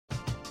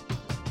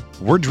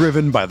We're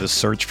driven by the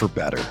search for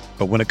better.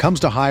 But when it comes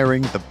to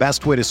hiring, the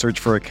best way to search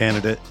for a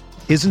candidate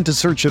isn't to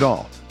search at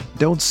all.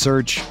 Don't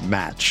search,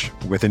 match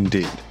with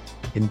Indeed.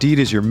 Indeed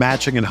is your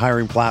matching and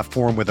hiring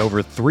platform with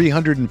over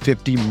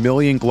 350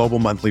 million global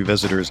monthly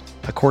visitors,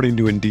 according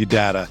to Indeed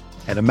data,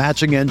 and a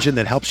matching engine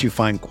that helps you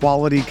find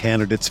quality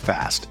candidates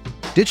fast.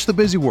 Ditch the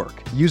busy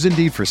work. Use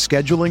Indeed for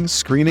scheduling,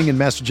 screening, and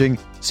messaging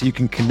so you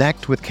can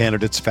connect with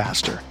candidates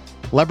faster.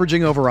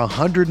 Leveraging over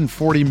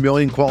 140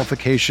 million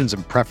qualifications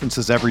and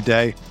preferences every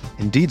day,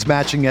 Indeed's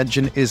matching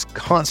engine is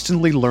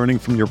constantly learning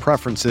from your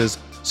preferences,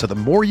 so the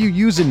more you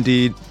use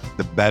Indeed,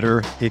 the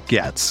better it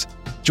gets.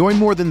 Join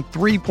more than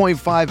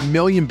 3.5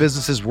 million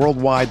businesses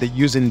worldwide that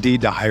use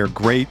Indeed to hire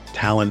great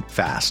talent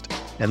fast.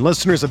 And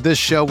listeners of this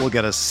show will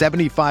get a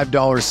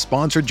 $75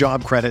 sponsored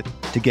job credit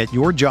to get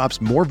your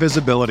jobs more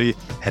visibility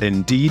at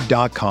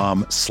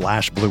Indeed.com/Blue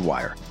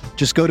Wire.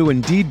 Just go to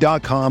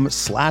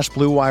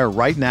Indeed.com/Blue Wire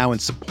right now and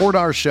support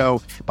our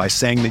show by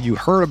saying that you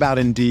heard about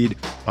Indeed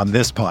on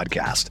this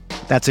podcast.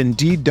 That's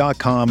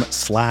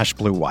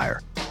Indeed.com/Blue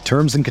Wire.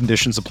 Terms and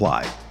conditions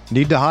apply.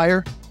 Need to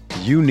hire?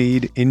 You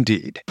need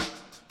Indeed.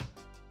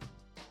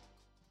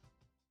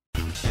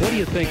 What do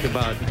you think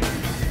about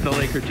the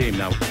Laker team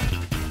now?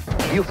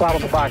 You follow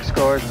the box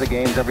scores of the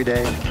games every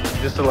day?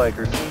 Just the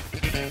Lakers.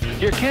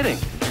 You're kidding.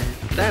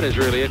 That is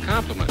really a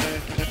compliment.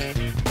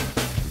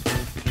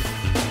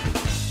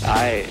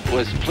 I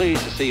was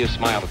pleased to see you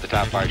smile at the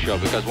top of our show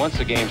because once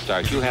the game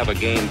starts, you have a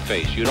game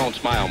face. You don't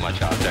smile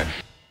much out there.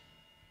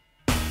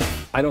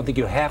 I don't think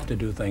you have to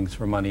do things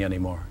for money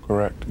anymore.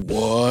 Correct.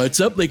 What's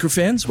up, Laker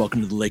fans?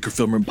 Welcome to the Laker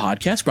Film Room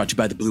Podcast, brought to you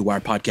by the Blue Wire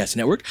Podcast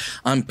Network.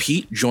 I'm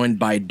Pete, joined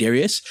by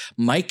Darius.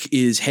 Mike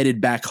is headed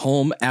back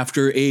home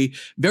after a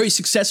very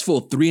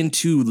successful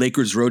 3-2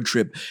 Lakers road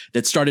trip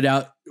that started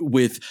out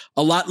with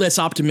a lot less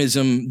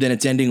optimism than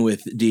it's ending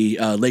with. The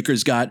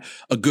Lakers got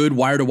a good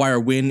wire-to-wire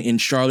win in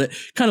Charlotte,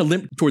 kind of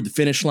limped toward the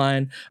finish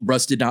line.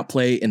 Russ did not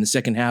play in the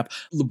second half.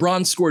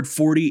 LeBron scored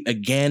 40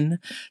 again.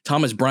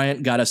 Thomas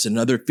Bryant got us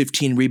another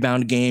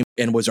 15-rebound game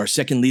and was our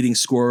second leading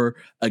scorer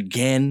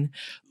again.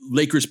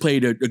 Lakers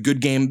played a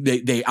good game.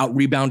 They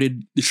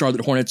out-rebounded the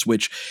Charlotte Hornets,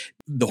 which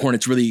the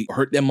Hornets really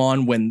hurt them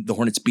on when the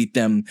Hornets beat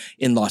them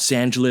in Los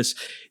Angeles.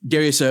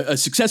 Darius, a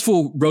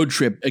successful road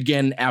trip,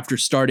 again, after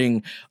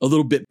starting a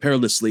little bit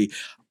perilously.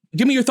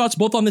 Give me your thoughts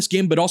both on this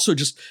game, but also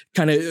just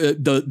kind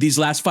of these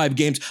last 5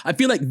 games. I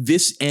feel like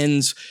this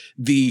ends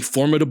the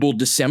formidable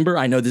December.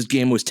 I know this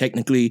game was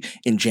technically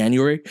in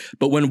January,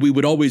 but when we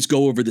would always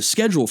go over the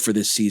schedule for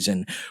this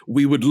season,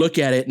 we would look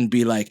at it and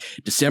be like,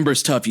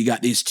 December's tough. You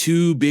got these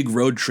 2 big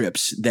road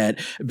trips that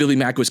Billy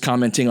Mack was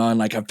commenting on.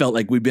 Like, I felt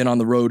like we've been on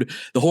the road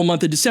the whole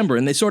month of December,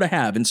 and they sort of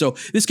have. And so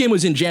this game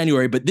was in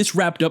January, but this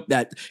wrapped up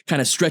that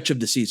kind of stretch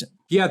of the season.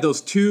 Yeah,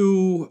 those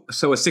 2,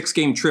 so a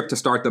 6-game trip to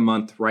start the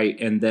month, right?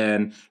 And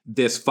then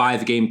this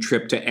 5-game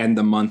trip to end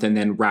the month and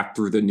then wrap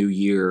through the new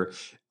year.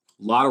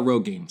 A lot of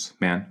road games,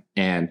 man.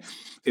 And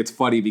it's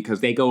funny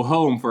because they go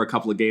home for a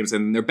couple of games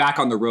and they're back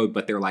on the road,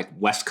 but they're like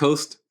West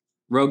Coast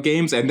road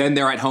games. And then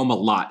they're at home a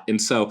lot. And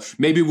so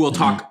maybe we'll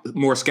talk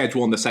more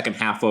schedule in the second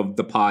half of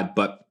the pod,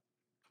 but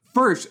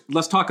first,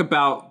 let's talk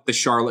about the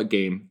Charlotte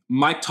game.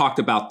 Mike talked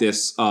about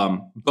this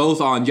both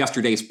on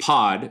yesterday's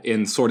pod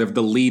in sort of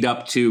the lead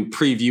up to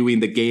previewing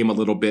the game a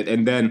little bit.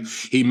 And then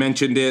he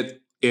mentioned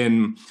it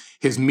in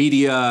his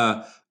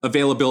media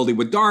availability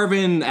with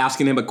Darvin,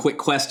 asking him a quick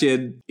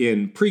question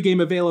in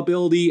pregame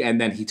availability.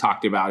 And then he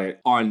talked about it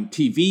on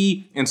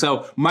TV. And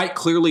so Mike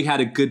clearly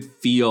had a good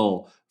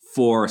feel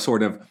for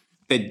sort of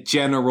the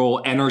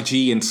general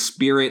energy and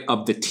spirit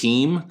of the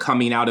team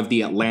coming out of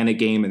the Atlanta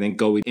game and then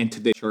going into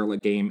the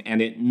Charlotte game,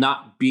 and it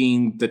not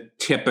being the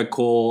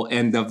typical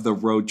end of the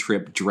road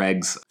trip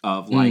dregs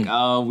of like,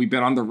 oh, we've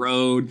been on the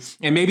road.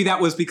 And maybe that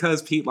was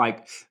because Pete,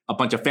 like a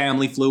bunch of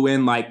family flew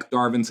in, like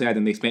Darvin said,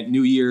 and they spent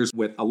New Year's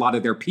with a lot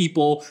of their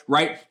people,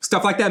 right?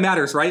 Stuff like that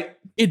matters, right?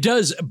 It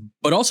does,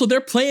 but also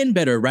they're playing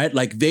better, right?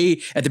 Like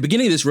they, at the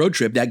beginning of this road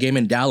trip, that game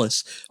in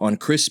Dallas on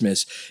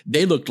Christmas,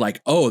 they looked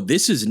like, oh,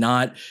 this is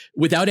not,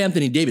 without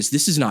Anthony Davis,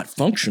 this is not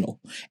functional.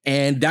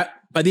 And that,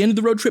 by the end of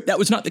the road trip, that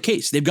was not the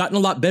case. They've gotten a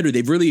lot better.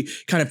 They've really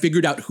kind of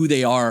figured out who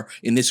they are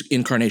in this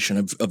incarnation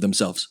of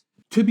themselves.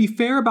 To be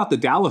fair about the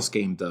Dallas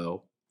game,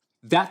 though,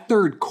 that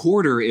third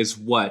quarter is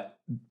what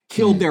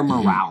killed their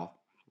morale,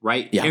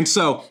 right? Yeah. And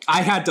so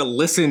I had to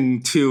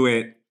listen to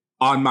it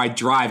on my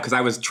drive because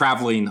I was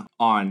traveling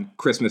on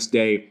Christmas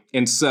Day.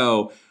 And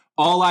so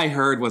all I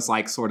heard was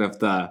like sort of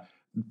the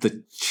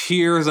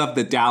cheers of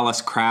the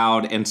Dallas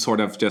crowd and sort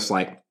of just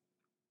like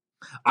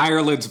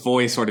Ireland's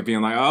voice sort of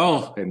being like,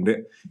 oh,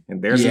 and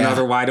there's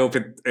another wide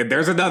open, and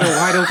there's another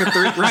wide open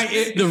 3,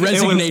 right? The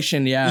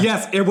resignation,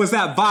 Yes, it was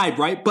that vibe,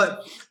 right?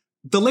 But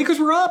the Lakers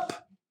were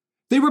up.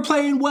 They were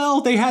playing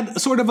well. They had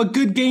sort of a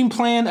good game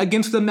plan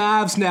against the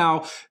Mavs.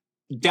 Now,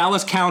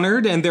 Dallas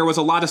countered, and there was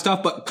a lot of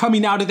stuff. But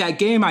coming out of that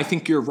game, I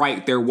think you're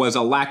right. There was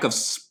a lack of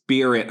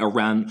spirit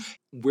around.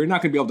 We're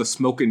not going to be able to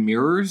smoke and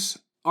mirrors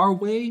our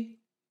way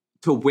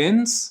to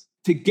wins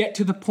to get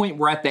to the point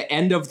where at the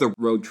end of the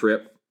road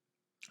trip,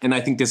 And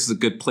I think this is a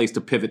good place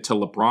to pivot to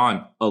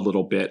LeBron a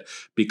little bit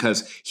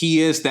because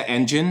he is the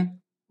engine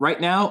right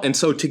now. And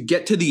so to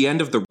get to the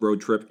end of the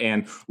road trip,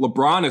 and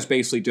LeBron is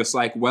basically just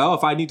like, well,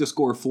 if I need to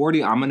score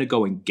 40, I'm going to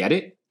go and get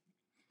it.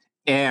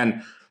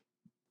 And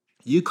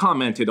you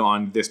commented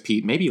on this,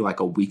 Pete, maybe like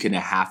a week and a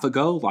half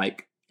ago,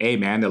 like, hey,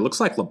 man, it looks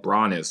like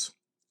LeBron is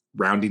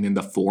rounding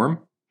into form.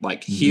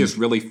 Like he is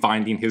really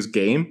finding his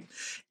game.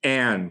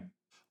 And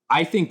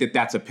I think that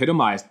that's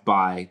epitomized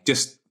by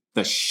just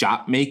the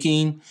shot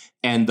making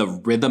and the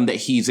rhythm that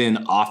he's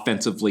in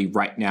offensively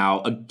right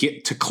now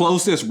to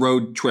close this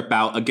road trip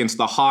out against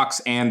the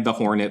Hawks and the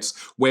Hornets,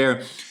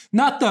 where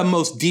not the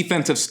most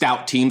defensive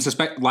stout teams,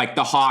 like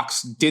the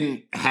Hawks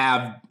didn't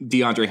have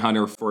DeAndre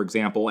Hunter, for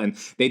example, and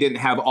they didn't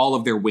have all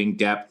of their wing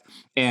depth.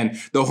 And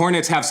the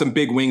Hornets have some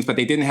big wings, but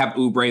they didn't have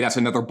Oubre. That's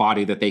another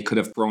body that they could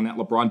have thrown at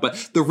LeBron.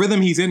 But the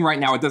rhythm he's in right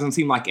now, it doesn't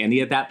seem like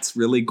any of that's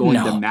really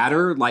going to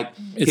matter. Like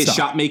his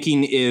shot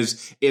making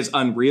is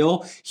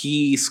unreal.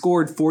 He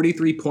scored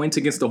 43 points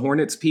against the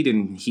Hornets, Pete,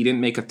 and he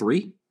didn't make a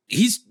three.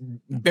 He's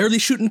barely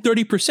shooting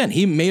 30%.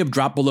 He may have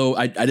dropped below,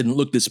 I didn't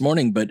look this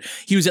morning, but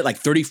he was at like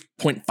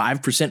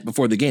 30.5%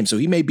 before the game. So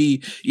he may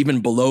be even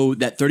below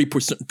that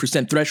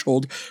 30%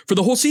 threshold for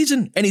the whole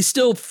season. And he's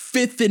still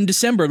 5th in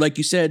December, like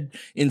you said,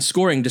 in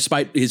scoring,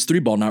 despite his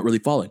 3-ball not really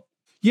falling.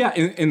 Yeah,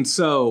 and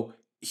so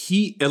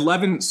he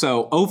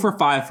 0 for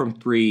 5 from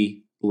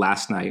 3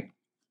 last night,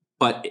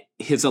 but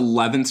his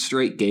 11th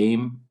straight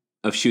game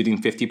of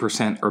shooting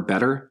 50% or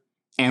better.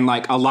 And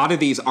like a lot of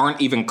these aren't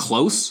even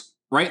close.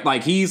 Right?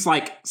 Like he's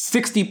like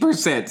 60%,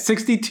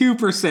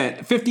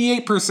 62%,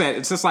 58%.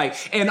 It's just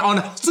like, and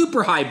on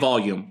super high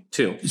volume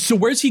too. So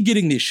where's he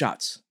getting these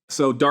shots?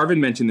 So Darvin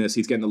mentioned this.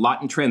 He's getting a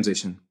lot in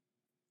transition,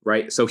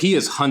 right? So he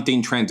is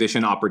hunting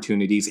transition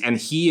opportunities, and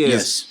he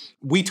is,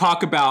 we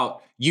talk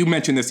about, you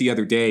mentioned this the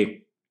other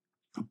day,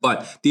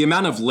 but the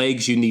amount of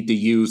legs you need to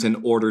use in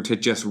order to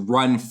just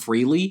run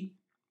freely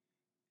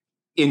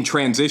in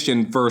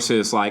transition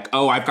versus like,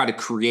 oh, I've got to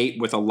create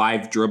with a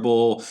live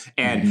dribble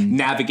and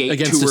navigate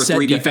against 2 or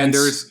 3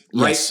 defenders,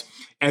 right?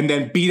 And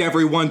then beat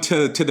everyone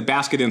to the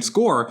basket and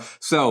score.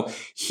 So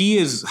he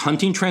is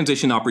hunting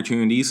transition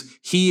opportunities.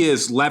 He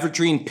is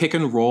leveraging pick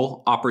and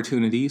roll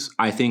opportunities,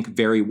 I think,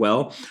 very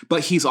well.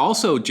 But he's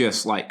also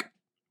just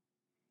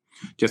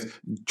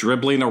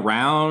dribbling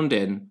around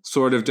and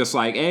sort of just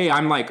like, hey,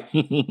 I'm like,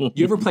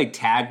 you ever play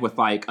tag with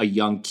like a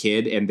young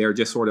kid and they're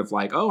just sort of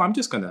like, oh, I'm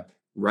just going to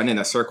run in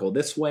a circle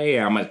this way,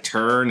 I'm going to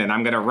turn and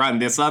I'm going to run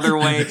this other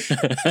way.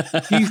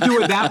 He's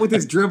doing that with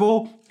his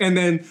dribble and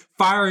then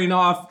firing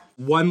off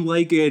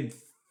one-legged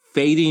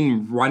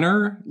fading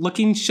runner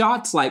looking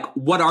shots. Like,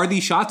 what are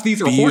these shots?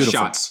 These are horse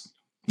shots.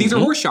 These are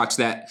horse shots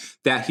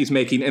that he's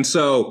making. And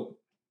so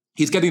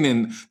he's getting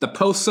in the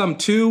post some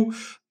too.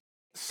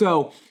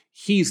 So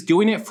he's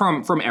doing it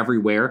from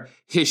everywhere.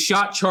 His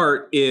shot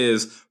chart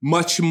is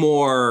much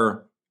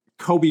more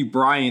Kobe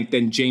Bryant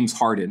than James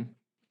Harden.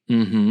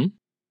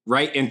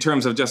 Right? In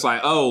terms of just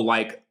like, oh,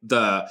 like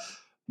the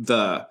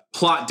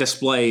plot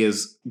display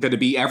is going to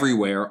be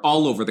everywhere,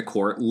 all over the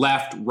court,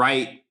 left,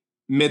 right,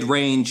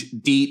 mid-range,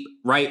 deep,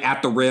 right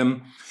at the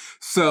rim.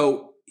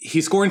 So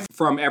he's scoring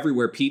from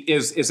everywhere, Pete.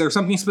 Is there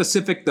something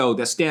specific, though,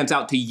 that stands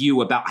out to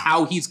you about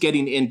how he's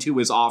getting into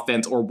his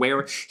offense or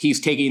where he's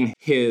taking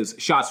his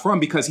shots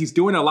from? Because he's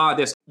doing a lot of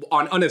this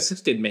on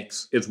unassisted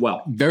makes as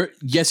well.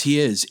 Yes, he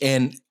is.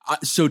 And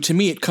so to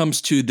me, it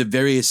comes to the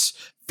various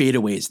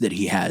fadeaways that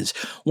he has.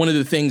 One of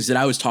the things that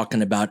I was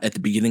talking about at the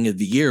beginning of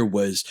the year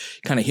was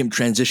kind of him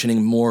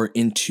transitioning more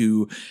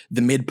into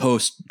the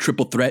mid-post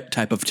triple threat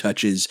type of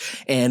touches.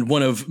 And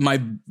one of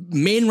my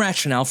main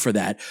rationale for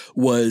that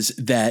was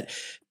that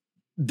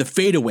the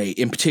fadeaway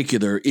in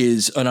particular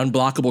is an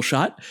unblockable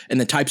shot. And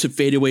the types of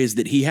fadeaways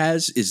that he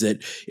has is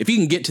that if he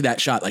can get to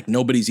that shot, like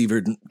nobody's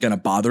even going to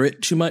bother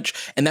it too much.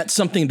 And that's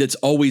something that's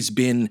always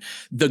been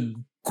the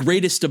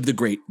greatest of the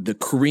great, the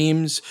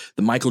Kareems,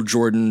 the Michael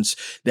Jordans,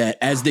 that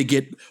as they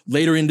get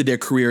later into their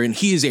career, and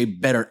he is a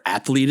better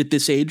athlete at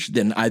this age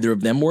than either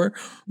of them were,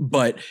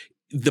 but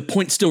the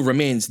point still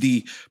remains,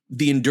 the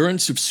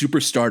endurance of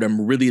superstardom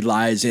really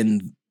lies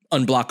in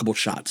unblockable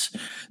shots.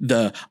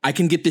 I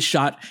can get this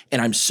shot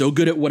and I'm so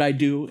good at what I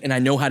do and I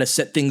know how to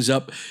set things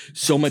up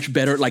so much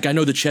better. Like I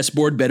know the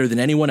chessboard better than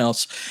anyone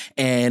else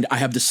and I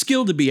have the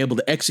skill to be able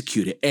to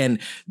execute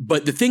it.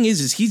 But the thing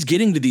is he's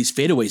getting to these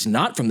fadeaways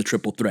not from the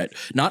triple threat,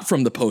 not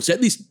from the post, at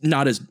least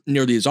not as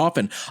nearly as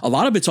often. A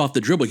lot of it's off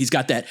the dribble. He's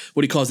got that,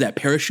 what he calls that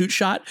parachute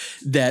shot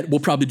that we'll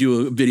probably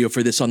do a video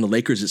for this on the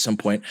Lakers at some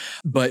point,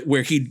 but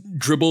where he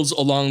dribbles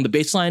along the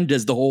baseline,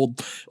 does the whole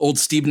old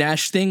Steve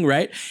Nash thing,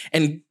 right?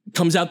 And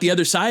comes out the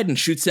other side and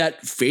shoots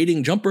that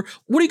fading jumper.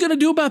 What are you going to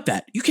do about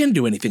that? You can't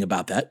do anything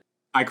about that.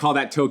 I call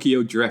that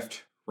Tokyo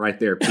Drift right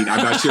there, Pete.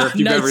 I'm not sure if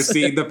you've ever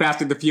seen the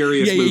Fast and the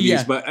Furious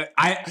movies, but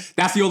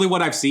that's the only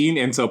one I've seen.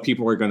 And so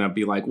people are going to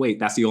be like, wait,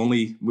 that's the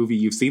only movie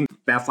you've seen?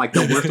 That's like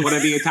the worst one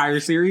of the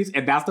entire series.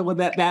 And that's the one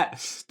that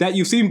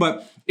you've seen.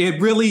 But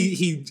it really,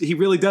 he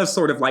really does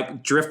sort of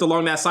like drift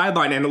along that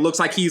sideline. And it looks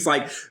like he's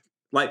like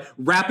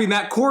wrapping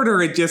that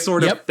corner and just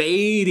sort of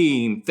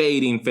fading.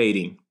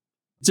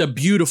 It's a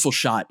beautiful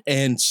shot.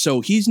 And so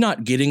he's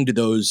not getting to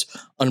those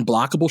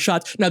unblockable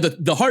shots. Now,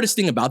 the hardest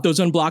thing about those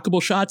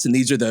unblockable shots, and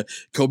these are the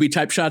Kobe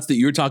type shots that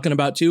you were talking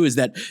about too, is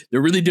that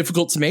they're really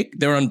difficult to make.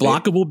 They're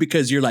unblockable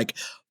because you're like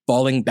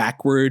falling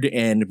backward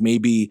and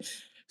maybe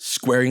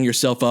squaring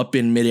yourself up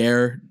in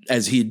midair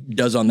as he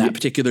does on that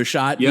particular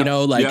shot.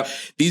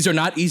 These are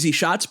not easy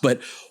shots,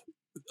 but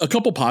a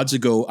couple pods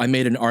ago, I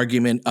made an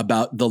argument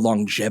about the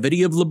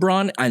longevity of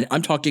LeBron. And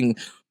I'm talking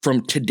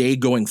from today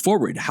going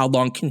forward. How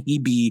long can he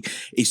be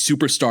a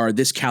superstar,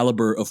 this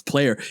caliber of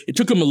player? It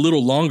took him a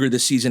little longer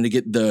this season to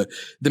get the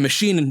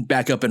machine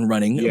back up and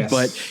running. Yes.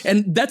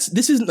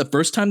 This isn't the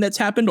first time that's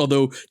happened,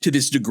 although to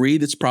this degree,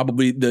 that's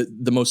probably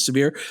the most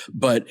severe,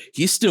 but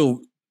he's still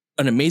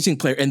an amazing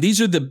player. And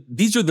these are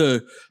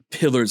the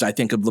pillars, I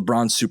think, of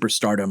LeBron's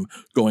superstardom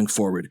going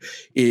forward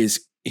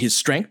is his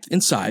strength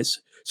and size.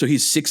 So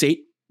he's 6'8",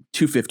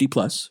 250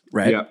 plus,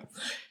 right? Yeah.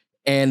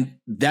 And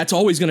that's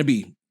always going to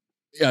be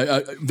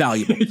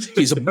valuable.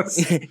 He's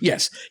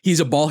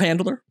a ball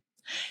handler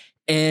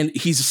and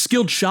he's a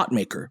skilled shot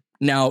maker.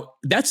 Now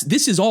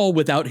this is all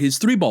without his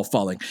 3-ball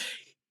falling.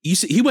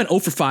 He went 0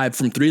 for 5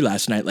 from 3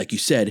 last night. Like you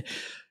said,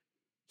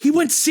 he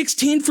went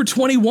 16 for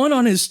 21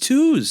 on his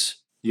 2s.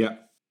 Yeah.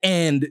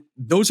 And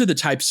those are the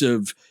types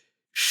of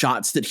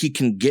shots that he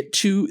can get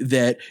to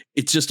that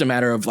it's just a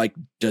matter of like,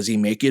 does he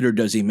make it or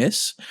does he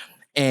miss?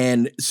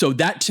 And so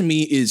that to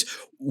me is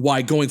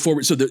why going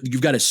forward. So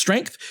you've got his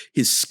strength,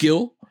 his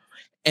skill,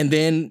 and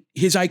then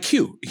his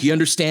IQ. He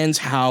understands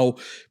how,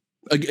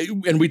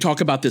 and we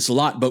talk about this a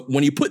lot, but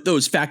when you put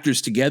those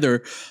factors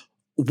together,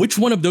 which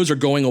one of those are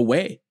going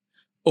away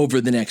over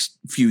the next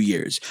few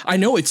years? I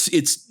know it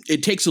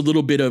takes a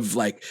little bit of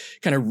like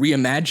kind of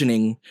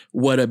reimagining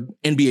what an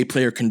NBA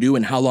player can do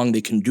and how long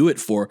they can do it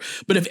for.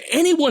 But if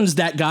anyone's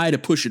that guy to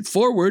push it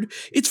forward,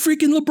 it's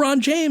freaking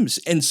LeBron James.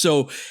 And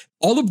so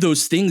all of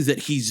those things that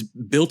he's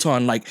built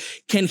on, like,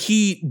 can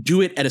he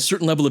do it at a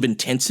certain level of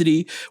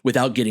intensity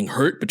without getting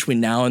hurt between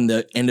now and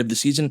the end of the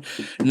season?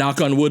 Knock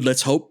on wood,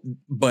 let's hope.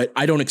 But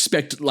I don't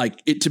expect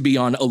like it to be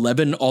on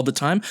 11 all the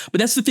time. But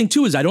that's the thing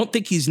too, is I don't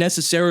think he's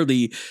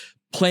necessarily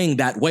playing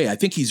that way. I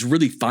think he's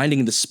really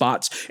finding the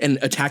spots and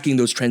attacking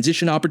those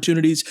transition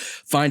opportunities,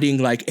 finding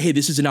like, hey,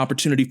 this is an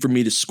opportunity for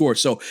me to score.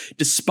 So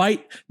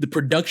despite the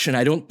production,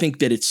 I don't think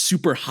that it's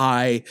super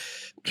high.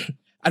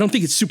 I don't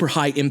think it's super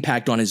high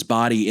impact on his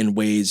body in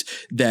ways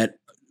that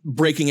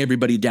breaking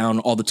everybody down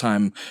all the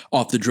time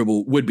off the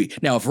dribble would be.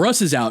 Now, if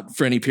Russ is out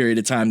for any period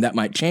of time, that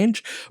might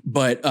change.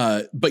 But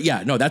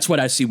yeah, no, that's what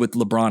I see with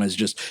LeBron is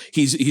just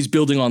he's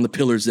building on the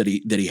pillars that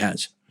he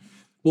has.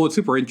 Well, it's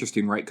super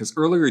interesting, right? Because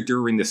earlier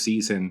during the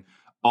season,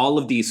 all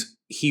of these,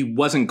 he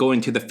wasn't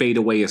going to the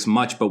fadeaway as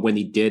much, but when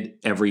he did,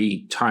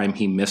 every time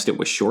he missed, it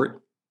was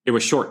short. It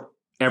was short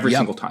every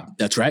single time.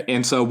 That's right.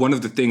 And so one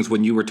of the things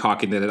when you were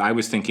talking that I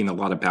was thinking a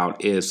lot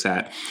about is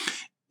that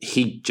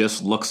he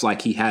just looks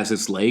like he has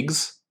his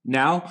legs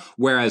now.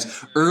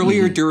 Whereas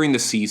earlier during the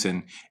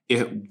season,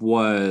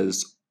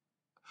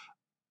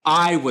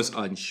 I was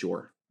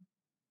unsure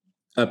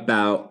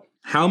about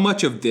how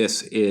much of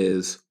this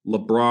is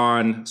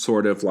LeBron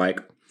sort of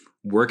like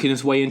working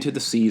his way into the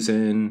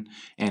season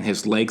and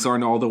his legs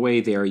aren't all the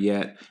way there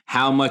yet.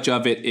 How much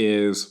of it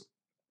is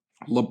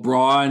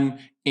LeBron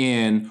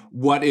in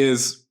what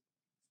is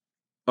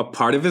a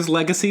part of his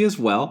legacy as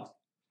well,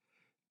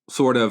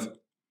 sort of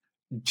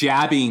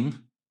jabbing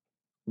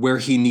where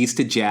he needs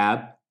to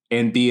jab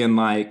and being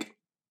like,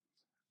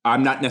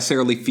 I'm not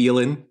necessarily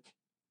feeling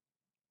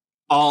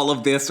all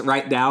of this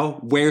right now.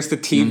 Where's the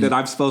team that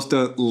I'm supposed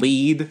to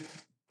lead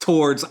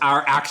towards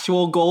our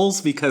actual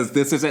goals? Because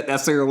this isn't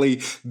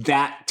necessarily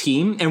that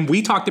team. And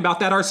we talked about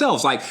that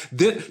ourselves. Like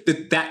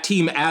that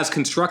team as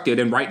constructed,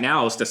 and right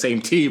now it's the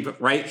same team,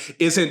 right?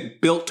 Isn't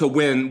built to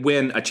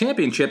win a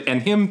championship.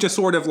 And him just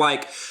sort of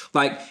like,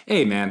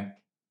 hey man,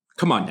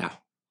 come on now.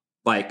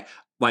 Like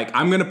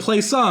I'm going to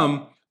play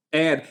some.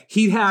 And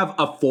he'd have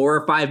a 4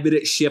 or 5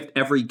 minute shift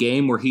every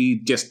game where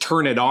he'd just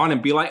turn it on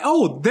and be like,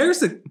 oh, there's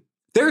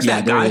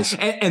that guy.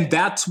 And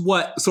that's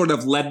what sort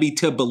of led me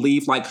to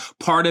believe, like,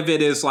 part of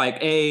it is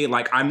like,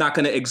 I'm not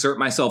going to exert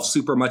myself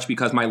super much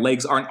because my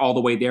legs aren't all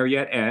the way there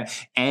yet.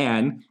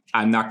 And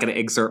I'm not going to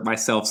exert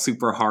myself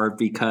super hard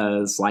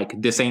because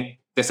like, this ain't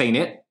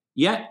it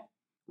yet.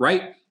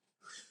 Right.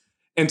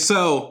 And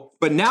so,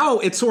 but now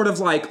it's sort of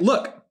like,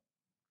 look,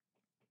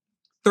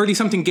 30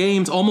 something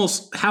games,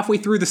 almost halfway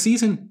through the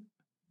season,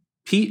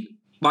 Pete,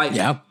 like,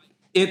 yeah.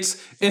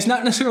 It's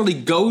not necessarily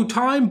go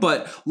time,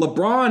 but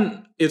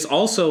LeBron is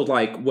also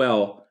like,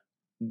 well,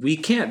 we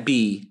can't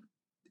be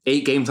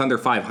 8 games under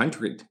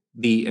 500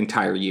 the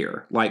entire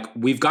year. Like,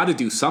 we've got to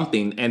do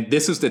something. And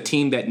this is the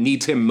team that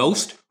needs him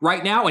most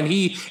right now. And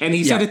he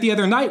said it the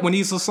other night when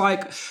he's just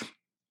like,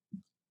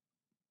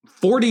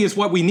 40 is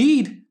what we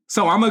need.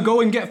 So I'm going to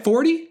go and get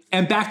 40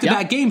 and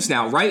back-to-back games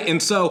now, right?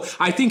 And so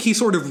I think he's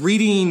sort of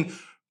reading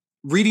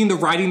the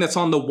writing that's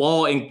on the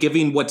wall and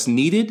giving what's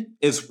needed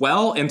as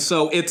well. And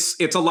so it's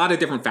a lot of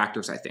different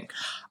factors, I think.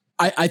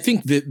 I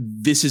think that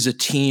this is a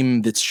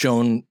team that's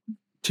shown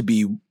to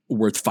be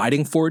worth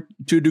fighting for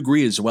to a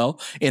degree as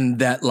well. In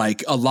that,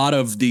 like, a lot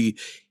of the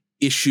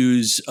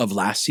issues of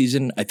last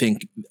season, I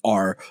think,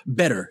 are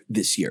better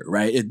this year,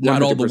 right?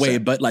 Not all the way,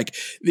 but like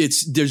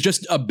there's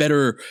just a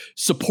better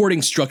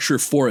supporting structure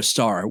for a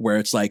star where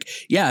it's like,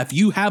 yeah, if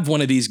you have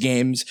one of these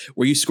games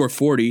where you score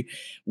 40,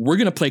 we're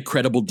going to play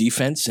credible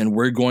defense and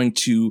we're going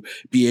to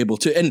be able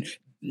to, and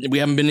we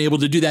haven't been able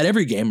to do that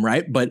every game,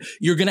 right? But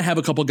you're going to have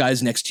a couple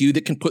guys next to you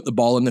that can put the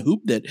ball in the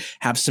hoop, that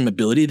have some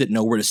ability, that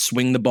know where to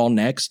swing the ball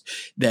next,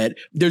 that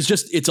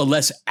it's a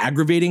less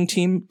aggravating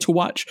team to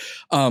watch.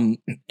 And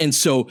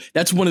so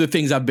that's one of the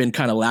things I've been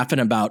kind of laughing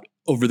about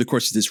over the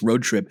course of this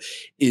road trip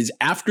is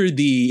after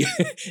the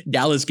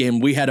Dallas game,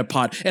 we had a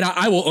pod, and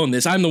I will own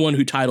this. I'm the one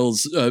who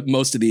titles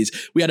most of these.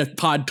 We had a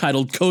pod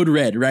titled Code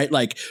Red, right?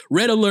 Like,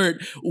 red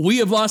alert, we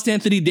have lost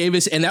Anthony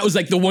Davis. And that was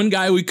like the one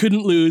guy we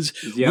couldn't lose.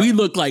 Yep. We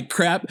look like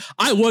crap.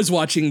 I was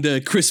watching the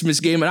Christmas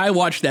game and I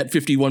watched that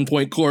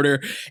 51-point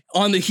quarter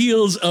on the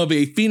heels of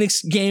a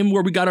Phoenix game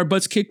where we got our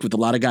butts kicked with a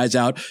lot of guys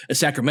out, a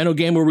Sacramento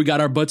game where we got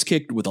our butts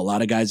kicked with a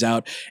lot of guys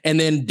out. And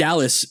then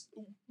Dallas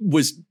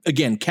was,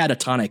 again,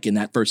 catatonic in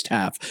that first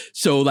half.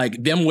 So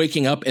like them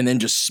waking up and then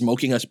just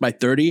smoking us by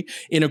 30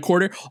 in a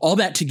quarter, all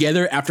that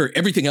together after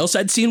everything else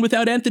I'd seen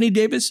without Anthony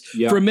Davis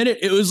for a minute,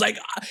 it was like,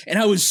 and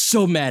I was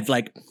so mad.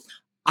 Like,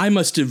 I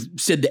must have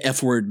said the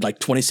F word like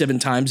 27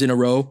 times in a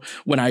row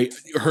when I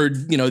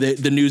heard,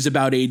 the news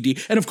about AD.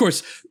 And of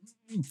course,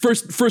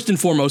 First and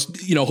foremost,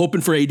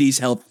 hoping for AD's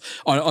health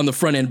on the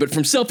front end, but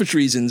from selfish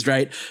reasons,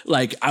 right?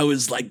 Like, I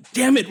was like,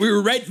 damn it, we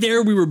were right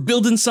there. We were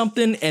building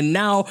something and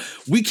now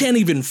we can't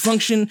even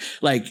function.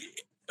 Like,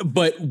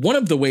 but one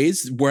of the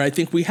ways where I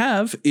think we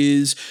have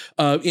is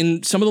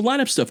in some of the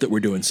lineup stuff that we're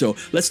doing. So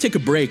let's take a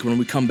break. When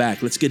we come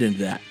back, let's get into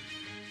that.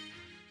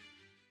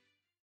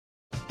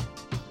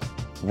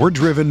 We're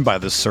driven by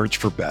the search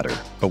for better.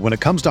 But when it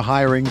comes to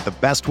hiring, the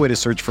best way to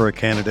search for a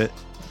candidate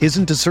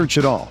isn't to search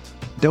at all.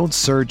 Don't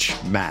search,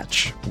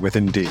 match with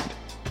Indeed.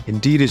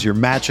 Indeed is your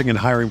matching and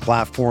hiring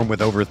platform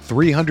with over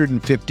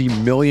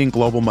 350 million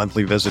global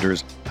monthly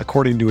visitors,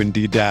 according to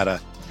Indeed data,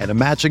 and a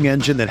matching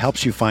engine that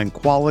helps you find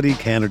quality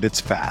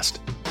candidates fast.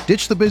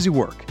 Ditch the busy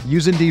work.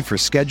 Use Indeed for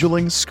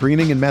scheduling,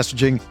 screening, and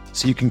messaging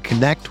so you can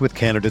connect with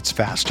candidates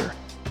faster.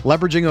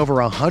 Leveraging over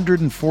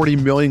 140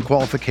 million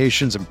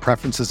qualifications and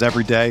preferences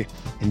every day,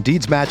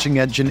 Indeed's matching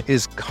engine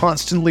is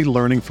constantly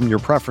learning from your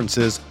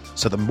preferences,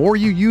 so the more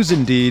you use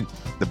Indeed,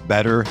 the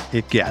better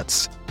it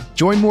gets.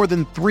 Join more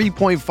than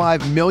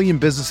 3.5 million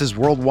businesses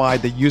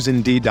worldwide that use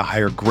Indeed to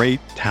hire great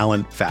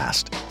talent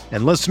fast.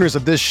 And listeners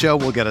of this show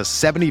will get a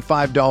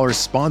 $75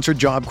 sponsored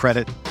job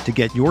credit to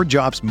get your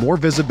jobs more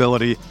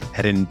visibility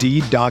at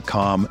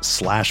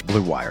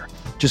Indeed.com/Blue Wire.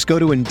 Just go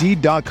to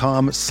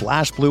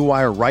Indeed.com/Blue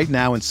Wire right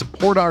now and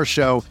support our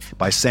show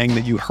by saying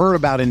that you heard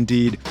about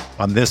Indeed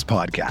on this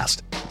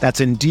podcast. That's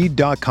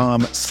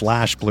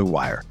Indeed.com/Blue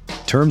Wire.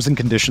 Terms and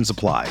conditions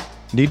apply.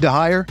 Need to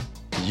hire?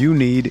 You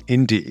need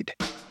Indeed.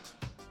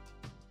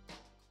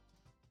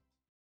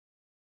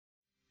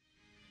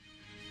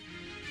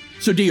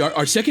 So, D,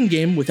 our second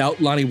game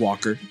without Lonnie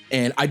Walker,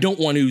 and I don't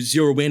want to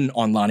zero in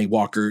on Lonnie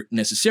Walker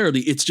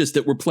necessarily. It's just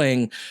that we're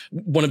playing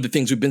one of the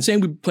things we've been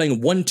saying. We're playing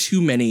one too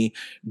many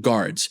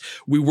guards.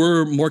 We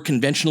were more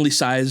conventionally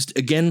sized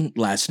again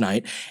last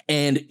night,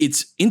 and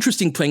it's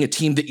interesting playing a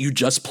team that you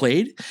just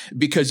played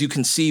because you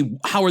can see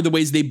how are the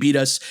ways they beat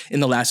us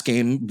in the last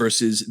game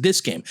versus this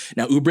game.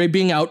 Now, Oubre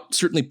being out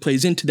certainly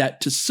plays into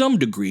that to some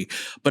degree,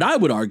 but I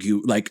would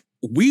argue, like,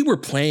 we were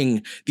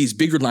playing these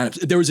bigger lineups.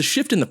 There was a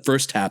shift in the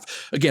first half.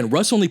 Again,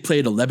 Russ only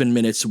played 11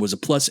 minutes, was a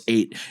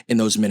 +8 in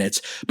those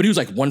minutes, but he was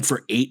like 1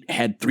 for 8,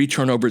 had 3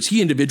 turnovers.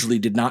 He individually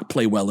did not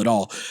play well at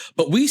all,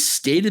 but we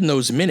stayed in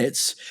those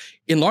minutes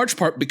in large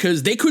part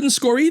because they couldn't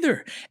score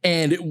either.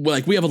 And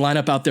like, we have a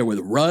lineup out there with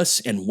Russ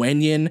and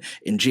Wenyen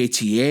and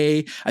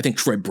JTA. I think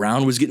Troy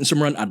Brown was getting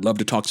some run. I'd love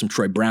to talk some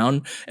Troy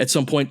Brown at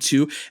some point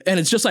too. And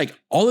it's just like,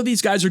 all of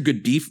these guys are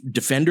good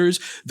defenders.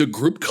 The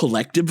group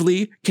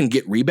collectively can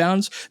get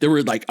rebounds. There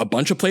were like a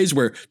bunch of plays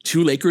where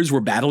 2 Lakers were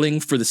battling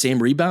for the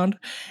same rebound.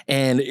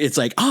 And it's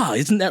like,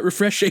 isn't that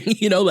refreshing?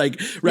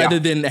 Rather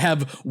than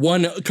have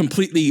one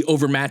completely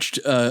overmatched,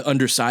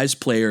 undersized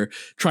player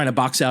trying to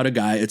box out a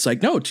guy. It's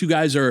like, no, 2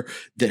 guys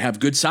that have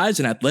good size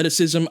and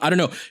athleticism. I don't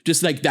know,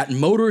 just like that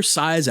motor,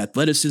 size,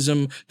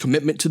 athleticism,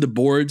 commitment to the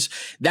boards.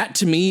 That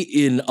to me,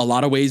 in a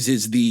lot of ways,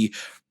 is the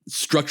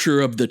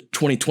structure of the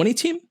 2020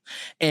 team.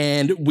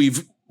 And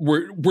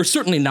we're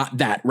certainly not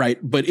that, right?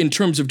 But in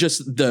terms of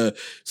just the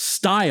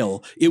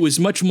style, it was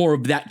much more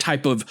of that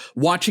type of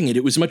watching it.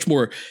 It was much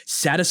more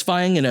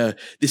satisfying and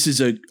this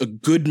is a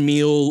good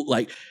meal.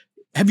 Like,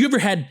 have you ever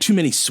had too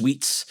many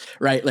sweets,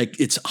 right? Like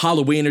it's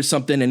Halloween or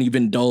something and you've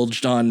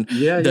indulged on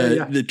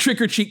the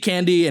trick or treat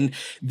candy, and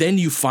then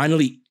you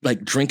finally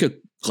like drink a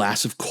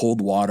glass of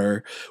cold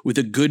water with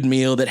a good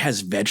meal that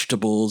has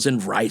vegetables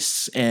and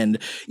rice and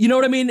you know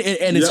what I mean?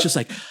 And it's just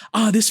like,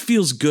 this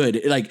feels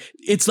good. Like,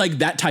 it's like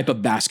that type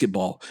of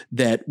basketball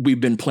that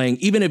we've been playing,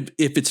 even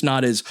if it's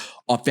not as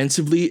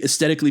offensively,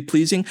 aesthetically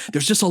pleasing,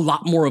 there's just a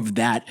lot more of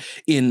that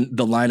in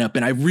the lineup.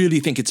 And I really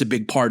think it's a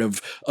big part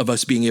of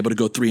us being able to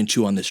go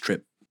 3-2 on this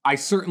trip. I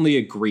certainly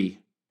agree.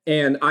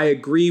 And I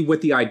agree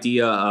with the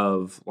idea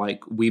of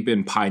like, we've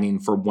been pining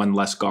for one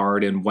less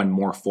guard and one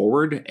more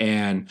forward.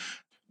 And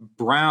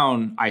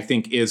Brown, I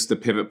think, is the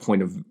pivot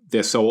point of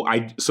this. So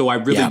I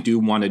really do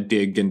want to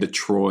dig into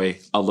Troy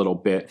a little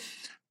bit.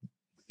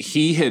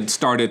 He had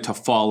started to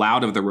fall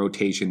out of the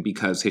rotation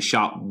because his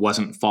shot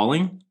wasn't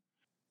falling.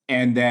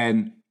 And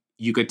then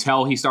you could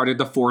tell he started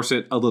to force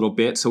it a little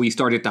bit. So he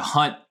started to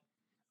hunt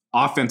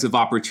offensive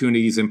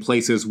opportunities in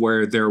places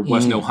where there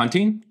was no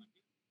hunting.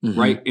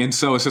 Right. And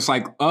so it's just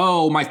like,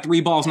 oh, my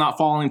 3 ball's not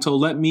falling. So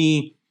let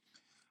me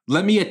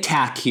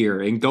attack here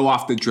and go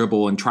off the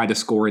dribble and try to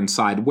score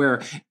inside, where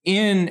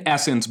in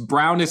essence,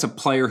 Brown is a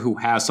player who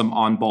has some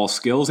on-ball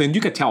skills. And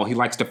you could tell he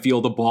likes to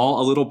feel the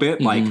ball a little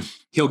bit. Like,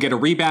 he'll get a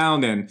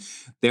rebound and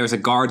there's a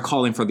guard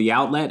calling for the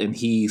outlet and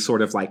he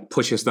sort of like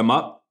pushes them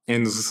up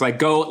and it's just like,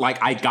 go,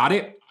 like, I got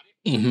it.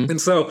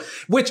 And so,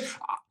 which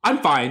I'm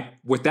fine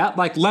with that.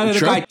 Like, let a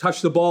guy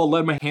touch the ball,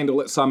 let him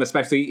handle it some,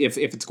 especially if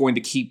it's going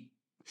to keep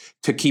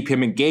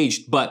him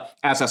engaged. But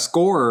as a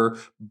scorer,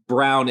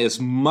 Brown is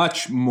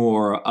much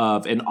more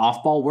of an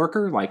off-ball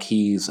worker. Like,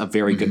 he's a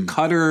very good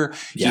cutter.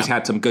 He's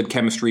had some good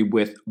chemistry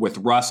with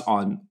Russ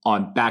on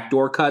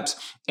backdoor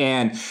cuts.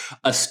 And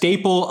a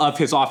staple of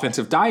his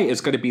offensive diet is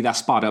going to be that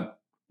spot-up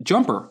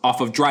jumper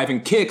off of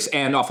driving kicks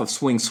and off of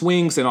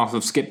swings and off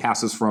of skip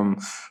passes from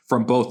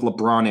both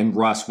LeBron and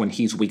Russ when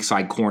he's weak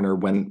side corner,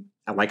 when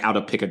like out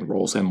of pick and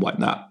rolls and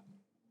whatnot.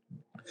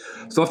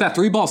 So if that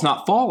 3 ball's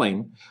not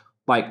falling,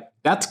 like,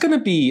 that's going to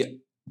be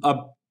a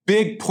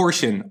big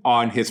portion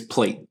on his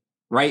plate,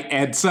 right?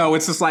 And so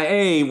it's just like,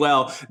 hey,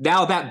 well,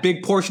 now that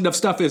big portion of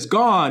stuff is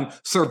gone,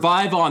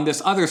 survive on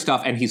this other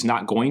stuff. And he's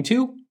not going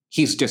to.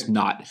 He's just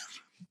not.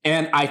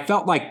 And I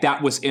felt like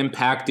that was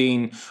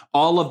impacting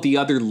all of the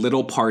other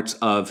little parts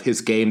of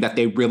his game that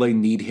they really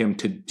need him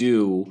to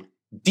do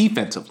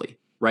defensively,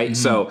 right?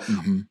 So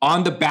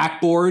on the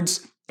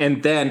backboards,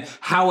 and then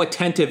how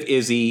attentive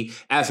is he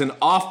as an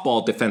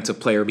off-ball defensive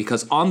player?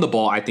 Because on the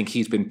ball, I think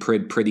he's been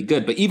pretty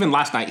good. But even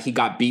last night, he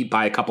got beat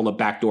by a couple of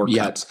backdoor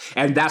cuts.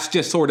 And that's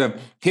just sort of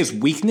his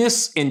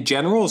weakness in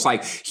general. It's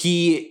like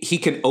he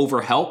can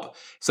overhelp.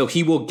 So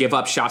he will give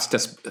up shots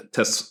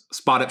to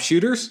spot up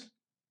shooters.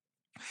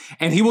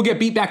 And he will get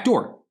beat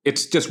backdoor.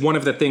 It's just one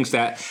of the things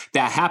that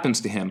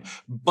happens to him.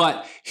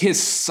 But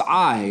his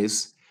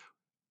size,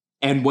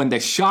 and when the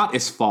shot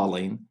is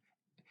falling,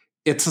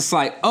 it's just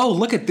like, oh,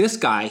 look at this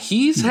guy.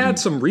 He's had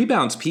some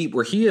rebounds, Pete,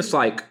 where he is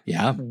like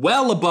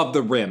well above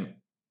the rim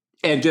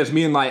and just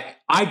being like,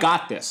 I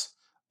got this.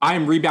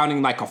 I'm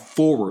rebounding like a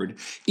forward,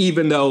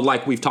 even though,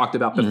 like we've talked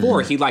about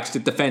before, he likes to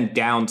defend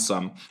down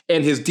some.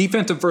 And his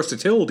defensive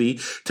versatility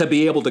to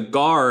be able to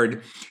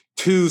guard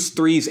 2s,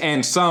 3s,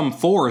 and some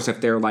 4s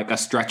if they're like a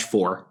stretch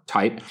 4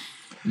 type.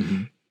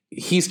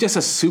 He's just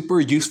a super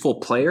useful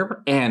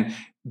player. And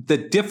the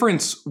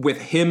difference with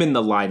him in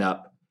the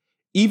lineup,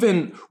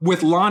 even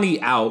with Lonnie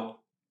out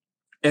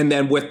and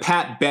then with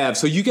Pat Bev,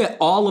 so you get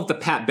all of the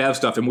Pat Bev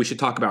stuff, and we should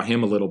talk about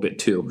him a little bit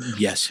too.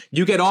 Yes.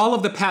 You get all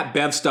of the Pat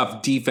Bev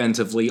stuff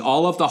defensively,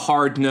 all of the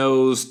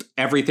hard-nosed,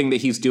 everything that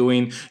he's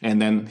doing, and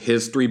then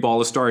his 3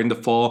 ball is starting to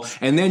fall.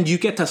 And then you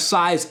get to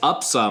size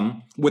up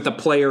some with a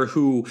player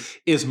who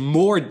is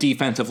more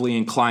defensively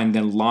inclined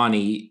than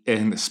Lonnie,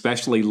 and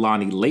especially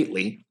Lonnie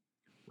lately,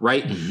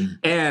 right?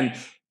 And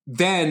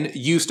then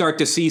you start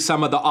to see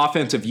some of the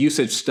offensive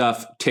usage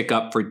stuff tick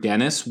up for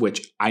Dennis,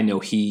 which I know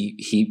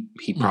he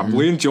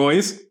probably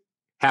enjoys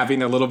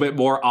having a little bit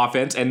more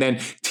offense. And then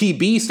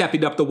TB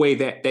stepping up the way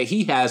that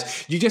he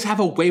has, you just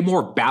have a way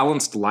more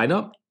balanced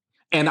lineup.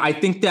 And I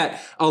think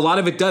that a lot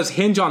of it does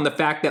hinge on the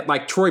fact that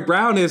like Troy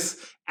Brown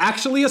is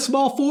actually a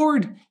small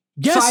forward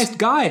sized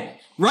guy,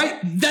 right?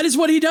 That is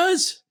what he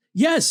does.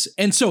 Yes.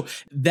 And so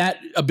that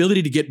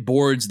ability to get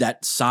boards,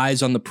 that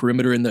size on the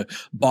perimeter in the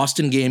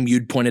Boston game,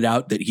 you'd pointed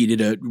out that he did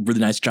a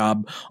really nice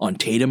job on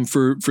Tatum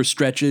for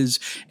stretches.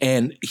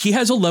 And he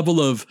has a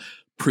level of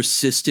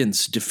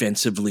persistence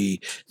defensively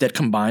that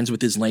combines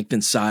with his length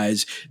and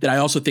size that I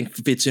also think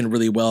fits in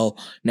really well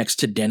next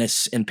to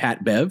Dennis and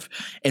Pat Bev.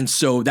 And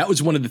so that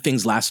was one of the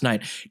things last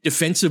night.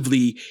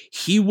 Defensively,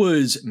 he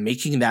was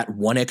making that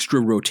one extra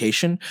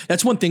rotation.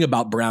 That's one thing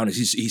about Brown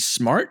is he's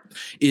smart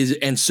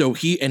and so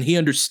he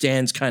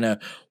understands kind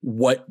of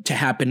what to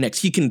happen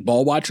next. He can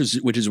ball watch,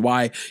 which is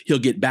why he'll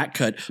get back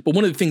cut. But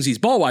one of the things he's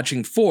ball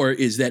watching for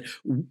is that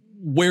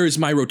where is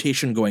my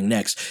rotation going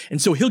next?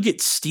 And so he'll get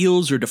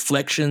steals or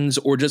deflections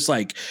or just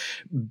like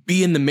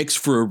be in the mix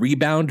for a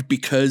rebound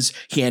because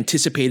he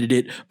anticipated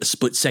it a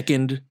split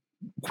second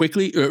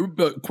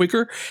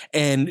quicker.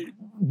 And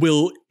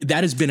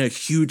that has been a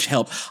huge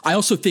help. I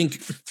also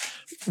think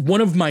one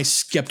of my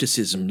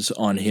skepticisms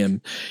on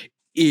him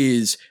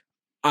is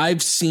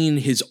I've seen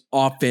his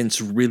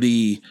offense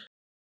really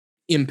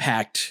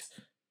impact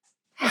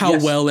how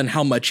well and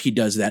how much he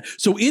does that.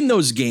 So in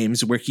those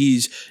games where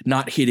he's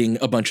not hitting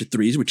a bunch of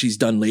threes, which he's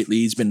done lately,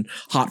 he's been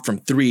hot from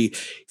three.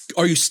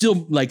 Are you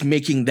still like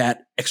making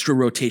that extra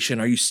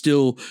rotation? Are you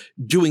still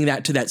doing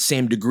that to that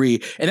same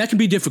degree? And that can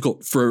be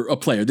difficult for a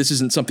player. This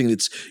isn't something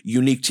that's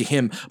unique to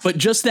him, but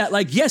just that,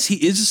 like, yes, he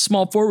is a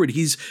small forward.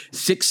 He's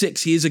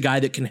 6'6". He is a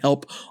guy that can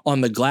help on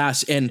the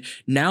glass. And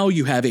now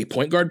you have a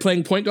point guard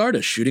playing point guard,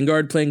 a shooting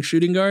guard playing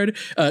shooting guard,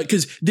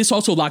 because this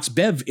also locks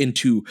Bev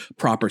into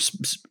proper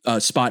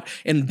spot.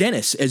 And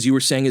Dennis, as you were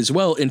saying as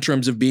well, in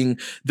terms of being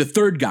the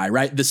third guy,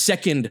 right? The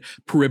second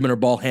perimeter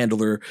ball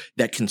handler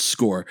that can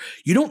score.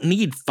 You don't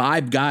need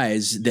 5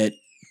 guys that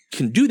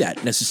can do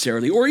that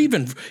necessarily, or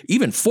even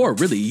 4,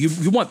 really.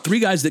 You want 3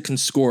 guys that can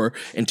score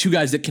and 2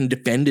 guys that can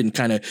defend and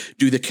kind of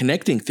do the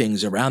connecting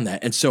things around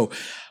that. And so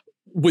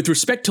with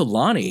respect to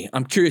Lonnie,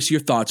 I'm curious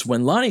your thoughts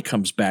when Lonnie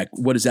comes back.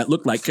 What does that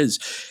look like? Because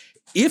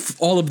if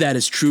all of that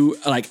is true,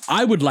 like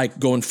I would like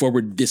going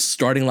forward this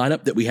starting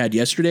lineup that we had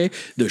yesterday,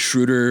 the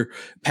Schroeder,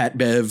 Pat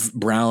Bev,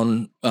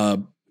 Brown,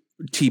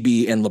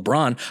 TB and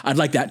LeBron, I'd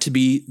like that to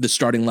be the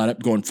starting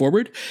lineup going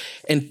forward.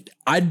 And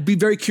I'd be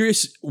very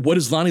curious, what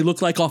does Lonnie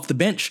look like off the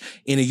bench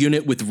in a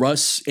unit with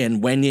Russ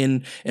and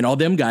Wenyen and all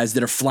them guys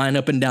that are flying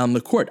up and down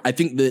the court? I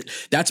think that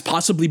that's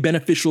possibly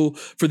beneficial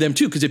for them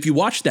too, because if you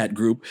watch that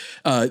group,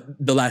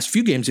 the last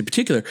few games in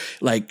particular,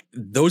 like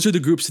those are the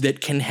groups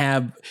that can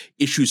have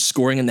issues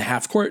scoring in the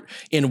half court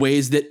in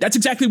ways that's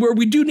exactly where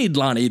we do need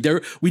Lonnie.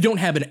 We don't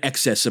have an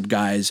excess of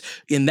guys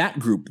in that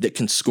group that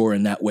can score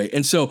in that way.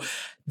 And so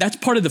that's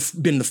part of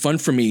been the fun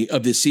for me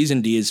of this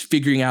season, D, is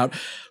figuring out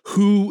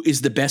who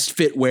is the best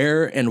fit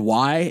where and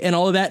why and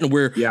all of that. And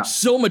we're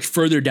so much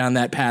further down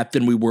that path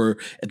than we were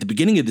at the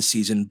beginning of the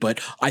season.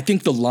 But I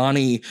think the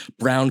Lonnie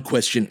Brown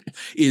question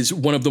is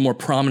one of the more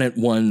prominent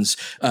ones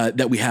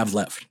that we have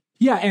left.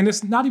 Yeah, and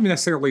it's not even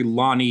necessarily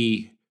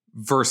Lonnie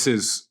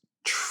versus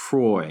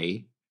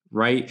Troy,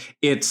 right?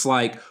 It's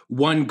like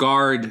one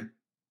guard.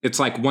 It's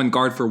like one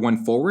guard for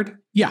one forward.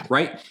 Yeah.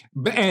 Right.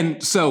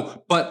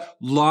 But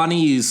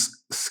Lonnie's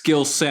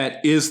skill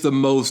set is the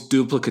most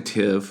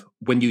duplicative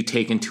when you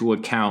take into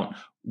account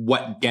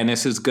what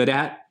Dennis is good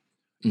at,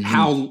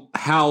 how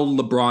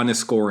LeBron is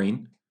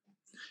scoring.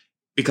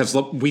 Because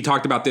we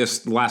talked about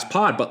this last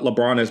pod, but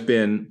LeBron has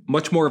been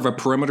much more of a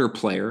perimeter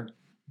player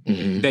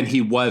than he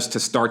was to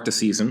start the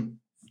season.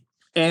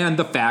 And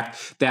the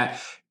fact that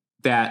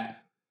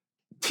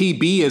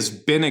TB has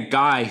been a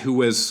guy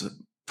who is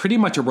pretty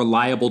much a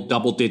reliable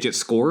double-digit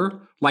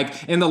scorer.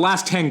 Like in the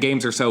last 10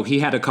 games or so, he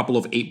had a couple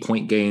of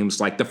 8-point games.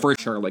 Like the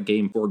first Charlotte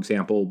game, for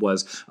example,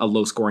 was a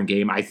low-scoring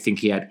game. I think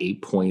he had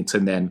 8 points.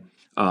 And then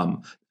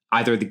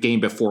either the game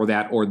before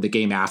that or the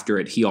game after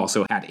it, he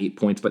also had 8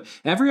 points. But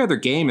every other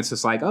game, it's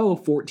just like,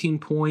 14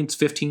 points,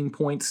 15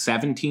 points,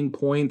 17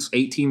 points,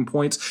 18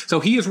 points.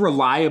 So he is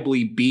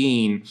reliably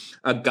being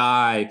a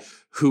guy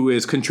who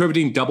is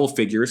contributing double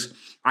figures.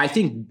 I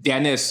think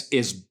Dennis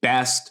is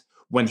best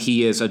when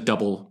he is a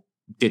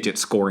double-digit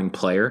scoring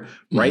player,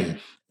 right?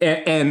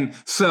 And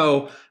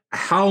so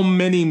how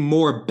many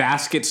more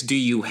baskets do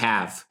you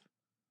have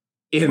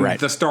in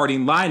the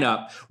starting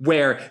lineup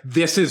where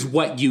this is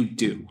what you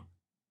do,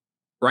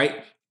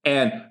 right?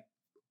 And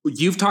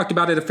you've talked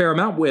about it a fair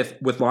amount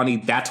with Lonnie.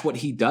 That's what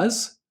he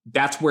does.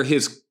 That's where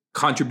his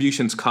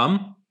contributions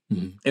come.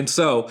 And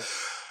so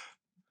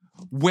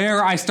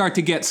where I start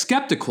to get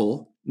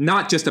skeptical,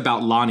 not just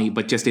about Lonnie,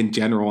 but just in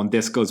general, and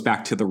this goes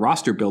back to the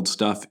roster build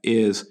stuff,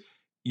 is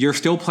you're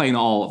still playing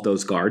all of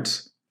those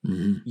guards.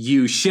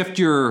 You shift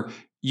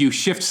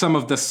some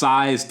of the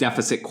size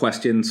deficit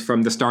questions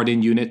from the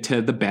starting unit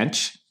to the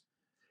bench.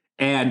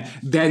 And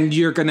then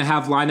you're going to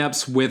have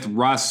lineups with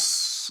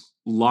Russ,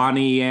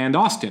 Lonnie, and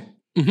Austin,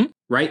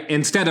 right?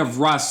 Instead of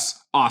Russ,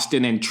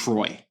 Austin, and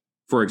Troy,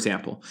 for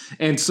example.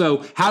 And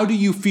so how do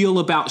you feel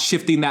about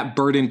shifting that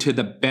burden to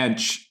the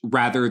bench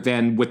rather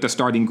than with the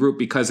starting group?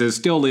 Because it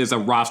still is a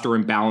roster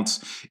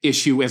imbalance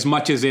issue as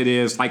much as it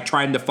is like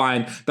trying to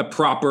find the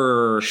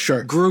proper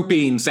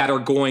groupings that are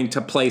going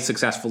to play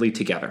successfully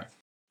together.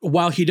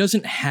 While he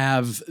doesn't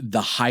have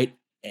the height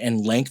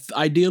and length,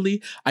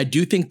 ideally, I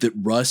do think that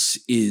Russ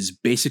is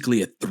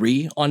basically a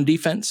 3 on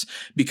defense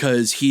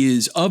because he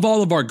is, of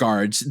all of our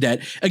guards,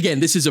 that, again,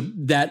 this is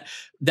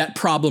that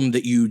problem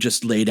that you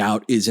just laid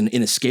out is an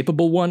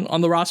inescapable one on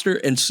the roster.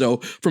 And so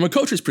from a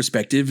coach's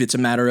perspective, it's a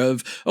matter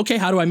of, okay,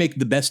 how do I make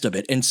the best of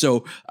it? And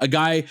so a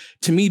guy,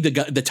 to me,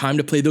 the time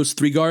to play those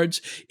 3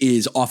 guards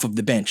is off of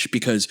the bench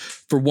because,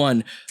 for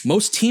one,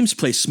 most teams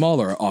play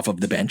smaller off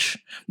of the bench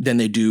than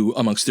they do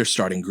amongst their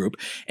starting group.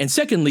 And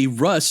secondly,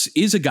 Russ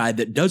is a guy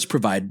that does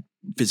provide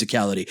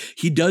physicality.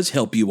 He does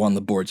help you on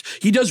the boards.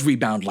 He does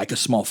rebound like a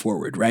small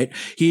forward, right?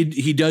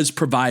 He does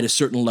provide a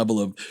certain level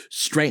of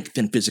strength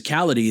and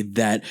physicality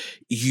that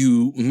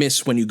you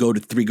miss when you go to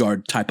 3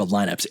 guard type of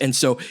lineups. And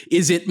so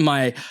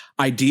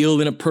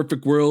ideal in a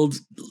perfect world?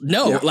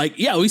 No,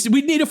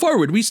 we need a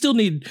forward. We still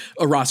need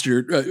a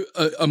roster,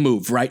 a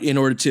move, right, in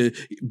order to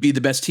be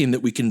the best team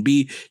that we can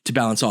be to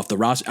balance off the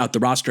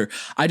roster.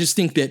 I just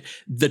think that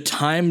the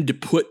time to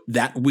put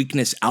that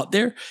weakness out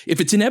there,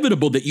 if it's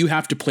inevitable that you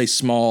have to play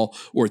small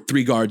or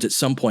 3 guards at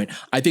some point,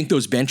 I think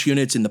those bench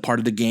units in the part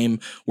of the game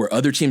where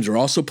other teams are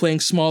also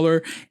playing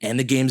smaller and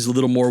the game's a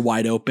little more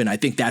wide open, I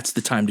think that's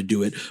the time to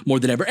do it more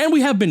than ever. And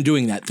we have been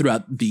doing that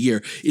throughout the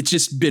year. It's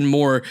just been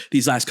more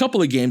these last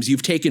couple of games.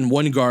 You've taken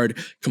one guard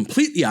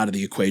completely out of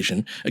the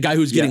equation, a guy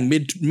who's getting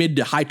mid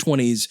to high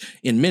 20s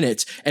in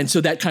minutes. And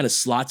so that kind of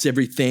slots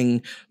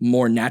everything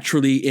more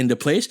naturally into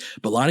place.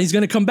 But Lonnie's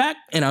going to come back,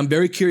 and I'm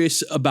very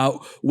curious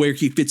about where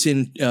he fits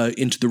in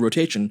into the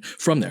rotation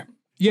from there.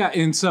 Yeah,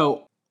 and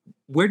so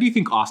where do you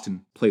think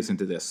Austin plays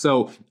into this?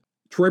 So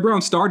Troy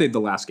Brown started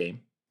the last game,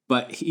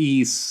 but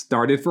he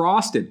started for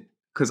Austin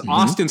because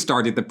Austin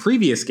started the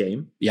previous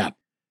game. Yeah.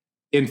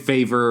 In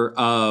favor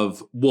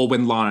of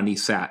when Lonnie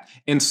sat.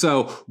 And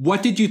so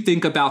what did you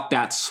think about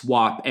that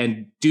swap?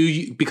 And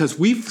because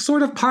we've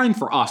sort of pined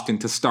for Austin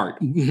to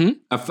start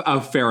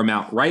a fair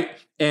amount, right?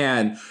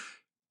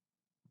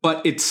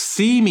 But it's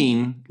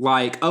seeming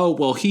like,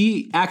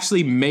 he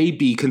actually may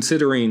be,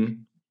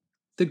 considering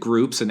the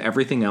groups and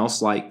everything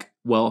else,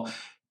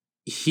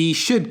 he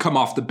should come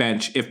off the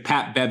bench if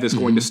Pat Bev is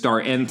going to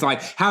start. And it's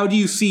like, how do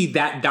you see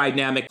that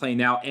dynamic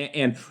playing out?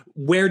 And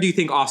where do you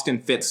think Austin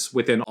fits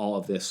within all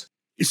of this?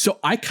 So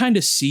I kind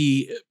of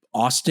see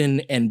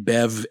Austin and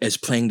Bev as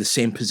playing the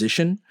same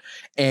position.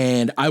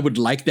 And I would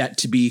like that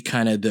to be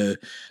kind of the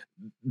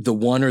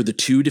 1 or the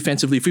 2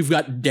 defensively. If we've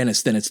got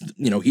Dennis, then it's,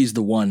 he's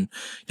the 1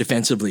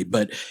 defensively.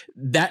 But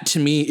that to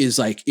me is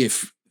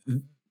if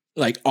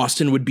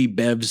Austin would be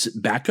Bev's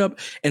backup.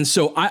 And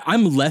so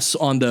I'm less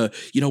on the,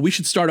 we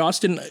should start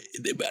Austin.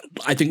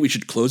 I think we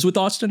should close with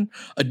Austin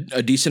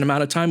a decent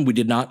amount of time. We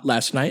did not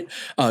last night,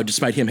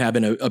 despite him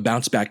having a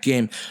bounce back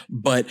game.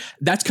 But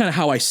that's kind of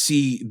how I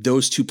see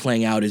those two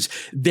playing out. Is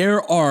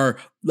there are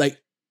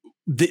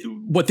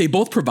what they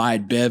both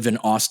provide, Bev and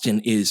Austin,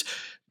 is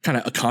kind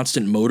of a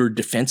constant motor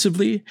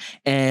defensively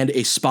and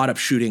a spot up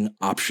shooting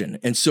option.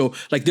 And so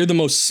they're the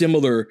most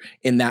similar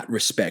in that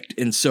respect.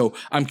 And so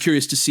I'm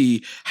curious to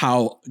see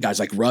how guys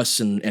like Russ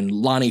and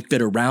Lonnie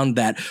fit around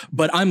that,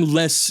 but I'm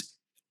less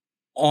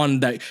on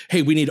that,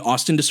 hey, we need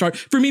Austin to start.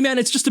 For me, man,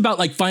 it's just about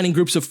finding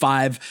groups of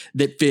 5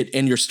 that fit,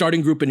 and your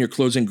starting group and your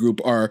closing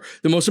group are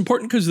the most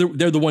important because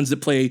they're the ones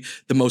that play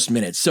the most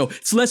minutes. So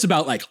it's less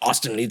about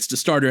Austin needs to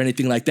start or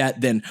anything like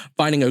that than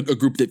finding a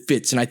group that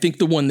fits. And I think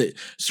the one that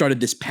started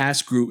this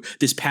past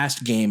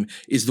game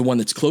is the one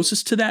that's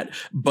closest to that,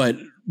 but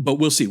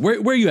we'll see. Where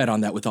are you at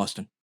on that with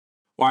Austin?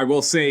 Well, I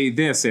will say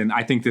this, and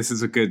I think this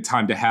is a good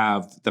time to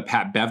have the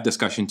Pat Bev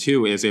discussion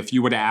too, is if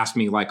you would have asked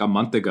me a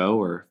month ago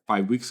or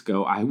 5 weeks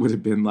ago, I would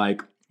have been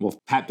like,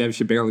 well, Pat Bev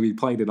should barely be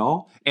played at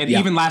all. And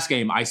even last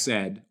game I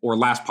said, or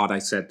last pod I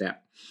said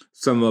that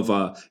some of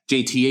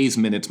JTA's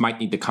minutes might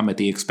need to come at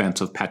the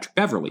expense of Patrick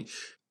Beverley.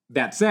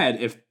 That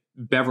said, if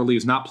Beverley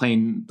is not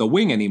playing the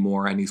wing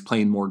anymore and he's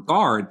playing more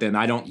guard, then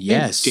I don't think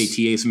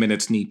JTA's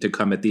minutes need to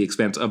come at the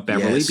expense of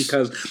Beverley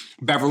because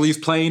Beverley's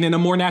playing in a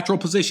more natural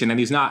position and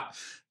he's not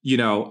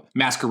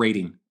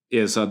masquerading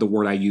is the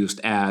word I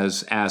used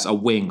as a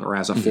wing or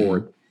as a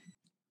forward.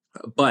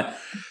 But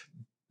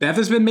Bev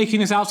has been making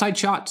his outside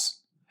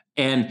shots,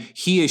 and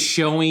he is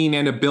showing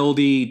an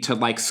ability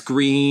to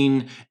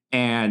screen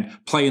and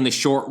play in the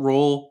short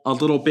roll a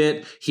little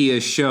bit. He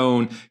has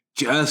shown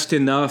just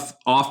enough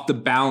off the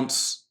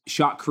bounce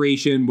shot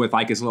creation with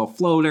his little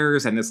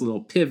floaters and his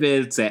little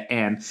pivots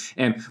and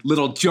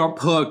little jump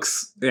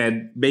hooks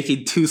and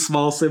making 2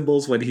 small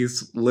symbols when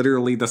he's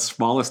literally the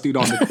smallest dude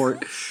on the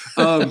court.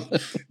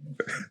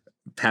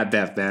 Pat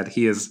Bev, man,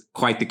 he is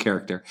quite the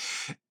character.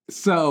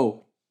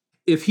 So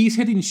if he's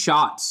hitting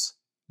shots,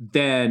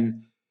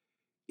 then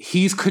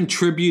he's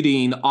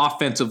contributing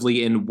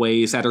offensively in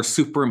ways that are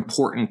super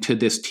important to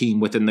this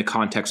team within the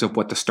context of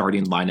what the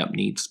starting lineup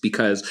needs.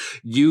 Because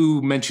you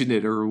mentioned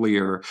it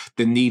earlier,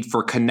 the need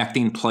for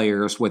connecting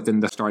players within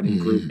the starting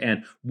group.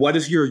 And what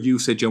is your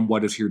usage and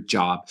what is your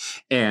job?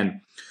 And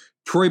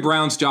Troy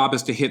Brown's job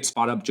is to hit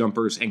spot up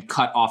jumpers and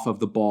cut off of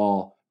the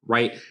ball,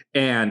 right?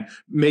 And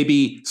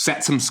maybe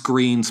set some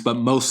screens, but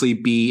mostly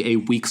be a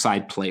weak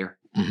side player,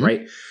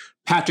 right?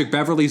 Patrick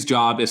Beverley's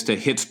job is to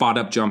hit spot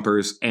up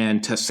jumpers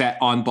and to set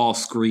on ball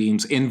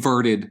screens,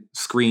 inverted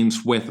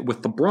screens with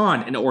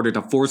LeBron in order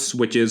to force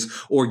switches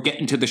or get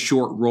into the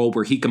short roll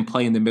where he can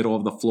play in the middle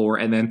of the floor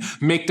and then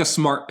make the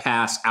smart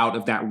pass out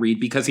of that read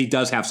because he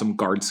does have some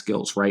guard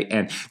skills, right?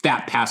 And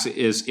that pass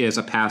is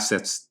a pass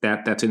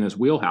that's in his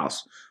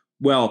wheelhouse.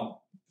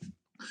 Well,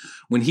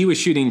 when he was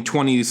shooting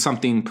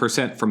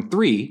 20-something% from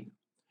 3,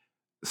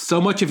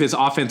 so much of his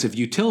offensive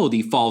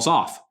utility falls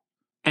off.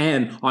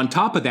 And on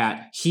top of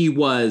that, he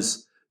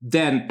was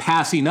then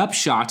passing up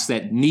shots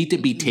that need to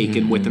be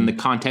taken within the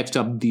context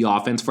of the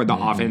offense for the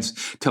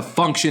offense to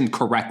function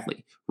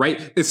correctly,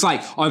 right? It's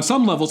on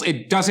some levels,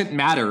 it doesn't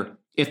matter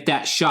if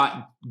that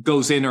shot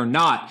goes in or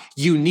not.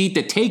 You need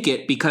to take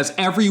it because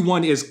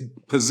everyone is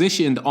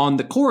positioned on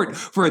the court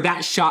for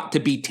that shot to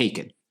be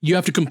taken. You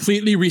have to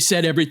completely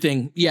reset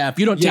everything. Yeah, if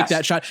you don't take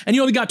that shot, and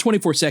you only got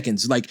 24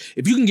 seconds, like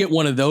if you can get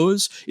one of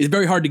those, it's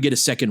very hard to get a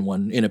second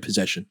one in a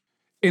possession.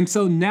 And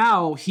so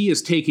now he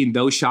is taking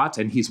those shots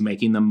and he's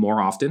making them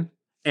more often.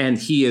 And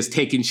he is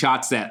taking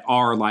shots that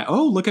are like,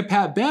 oh, look at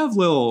Pat Bev,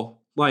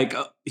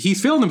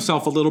 he's feeling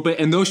himself a little bit.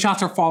 And those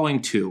shots are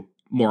falling too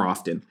more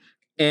often.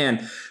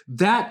 And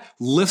that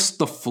lifts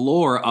the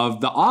floor of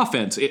the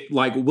offense.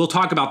 We'll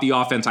talk about the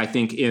offense, I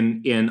think,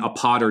 in a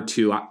pod or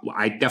two.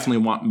 I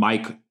definitely want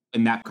Mike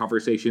in that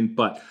conversation.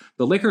 But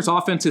the Lakers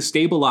offense is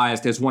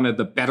stabilized as one of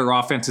the better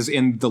offenses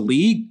in the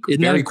league.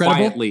 Isn't that incredible?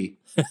 Quietly.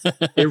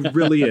 It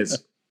really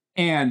is.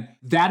 And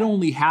that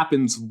only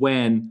happens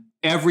when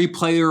every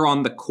player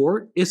on the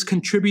court is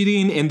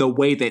contributing in the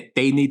way that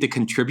they need to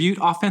contribute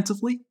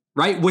offensively,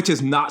 right? Which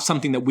is not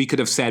something that we could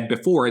have said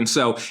before. And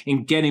so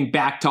in getting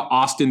back to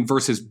Austin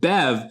versus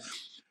Bev,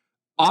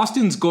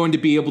 Austin's going to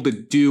be able to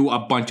do a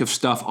bunch of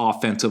stuff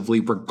offensively,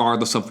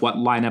 regardless of what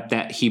lineup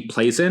that he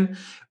plays in.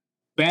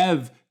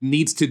 Bev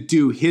needs to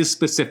do his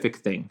specific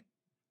thing.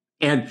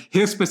 And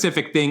his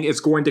specific thing is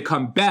going to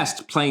come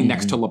best playing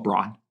next to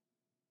LeBron.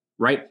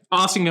 Right?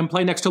 Austin can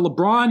play next to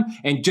LeBron,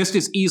 and just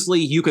as easily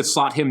you could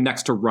slot him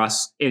next to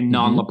Russ in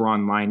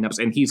non-LeBron lineups,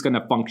 and he's going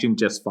to function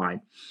just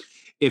fine.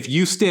 If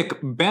you stick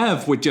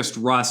Bev with just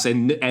Russ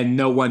and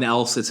no one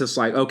else, it's just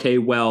like, okay,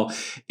 well,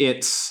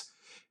 it's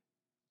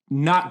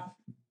not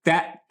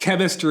that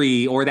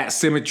chemistry or that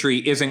symmetry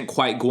isn't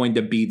quite going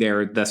to be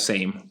there the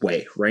same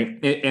way, right?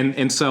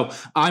 And so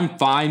I'm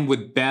fine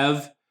with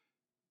Bev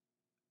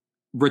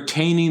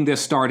retaining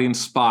this starting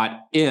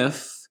spot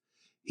if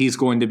he's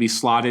going to be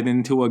slotted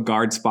into a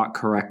guard spot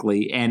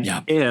correctly, and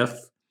if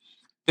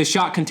the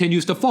shot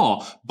continues to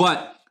fall.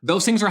 But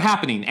those things are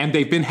happening, and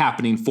they've been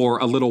happening for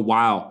a little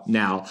while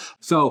now.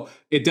 So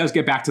it does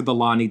get back to the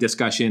Lonnie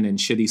discussion,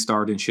 and should he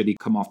start and should he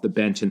come off the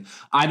bench? And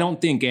I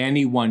don't think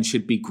anyone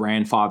should be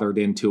grandfathered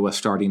into a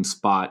starting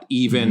spot,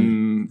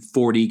 even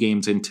 40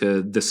 games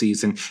into the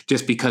season,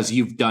 just because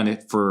you've done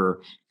it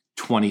for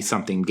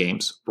 20-something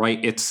games, right?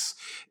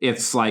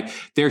 It's like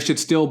there's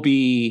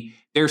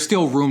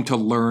still room to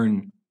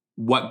learn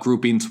what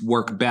groupings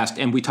work best.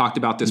 And we talked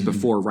about this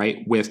before,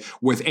 right?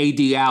 With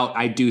AD out,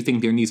 I do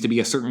think there needs to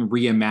be a certain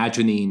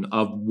reimagining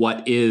of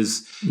what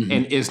is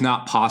and is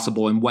not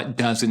possible and what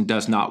does and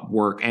does not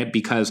work. And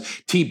because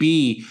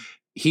TB,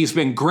 he's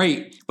been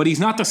great, but he's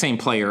not the same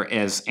player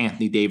as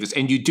Anthony Davis.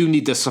 And you do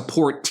need to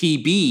support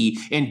TB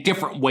in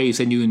different ways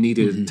than you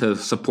needed to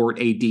support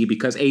AD,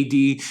 because AD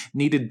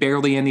needed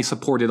barely any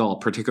support at all,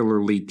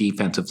 particularly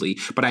defensively.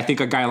 But I think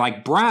a guy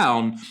like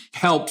Brown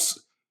helps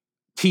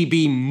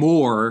TB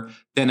more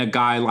than a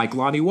guy like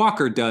Lonnie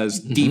Walker does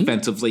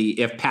defensively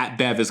if Pat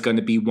Bev is going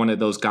to be one of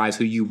those guys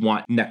who you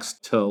want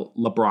next to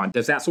LeBron.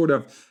 Does that sort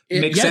of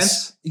make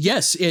sense?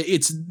 Yes.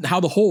 It's how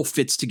the whole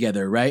fits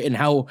together, right? And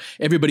how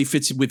everybody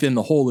fits within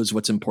the whole is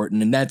what's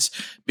important. And that's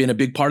been a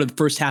big part of the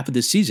first half of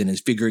this season,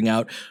 is figuring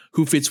out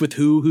who fits with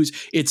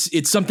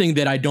it's something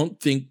that I don't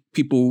think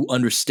people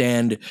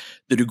understand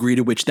the degree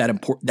to which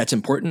that's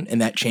important, and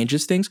that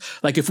changes things.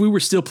 Like if we were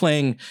still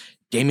playing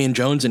Damian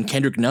Jones and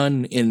Kendrick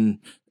Nunn in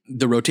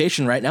the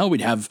rotation right now,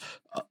 we'd have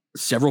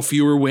several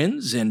fewer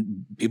wins,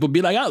 and people would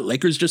be like, oh,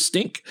 Lakers just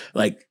stink.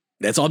 Like,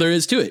 that's all there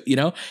is to it, you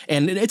know?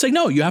 And it's like,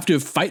 no, you have to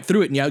fight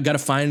through it, and you got to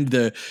find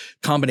the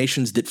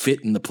combinations that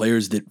fit and the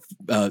players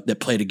that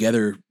play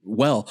together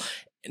well.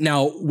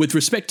 Now, with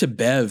respect to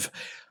Bev,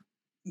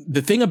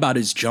 the thing about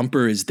his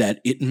jumper is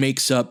that it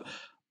makes up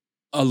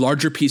a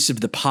larger piece of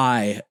the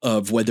pie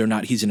of whether or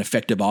not he's an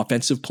effective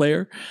offensive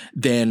player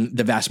than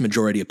the vast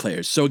majority of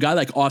players. So a guy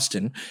like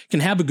Austin can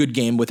have a good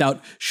game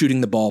without shooting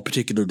the ball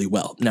particularly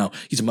well. Now,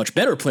 he's a much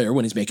better player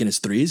when he's making his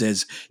threes,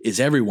 as is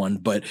everyone,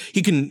 but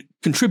he can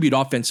contribute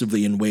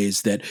offensively in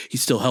ways that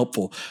he's still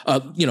helpful.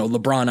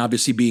 LeBron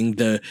obviously being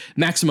the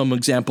maximum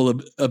example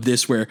of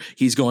this, where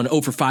he's going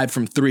 0 for 5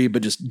 from 3,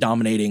 but just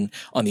dominating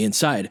on the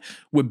inside.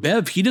 With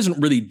Bev, he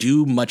doesn't really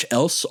do much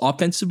else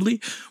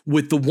offensively,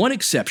 with the one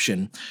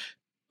exception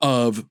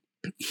of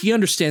he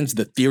understands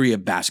the theory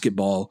of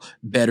basketball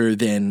better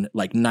than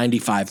like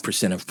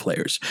 95% of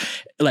players.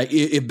 Like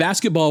if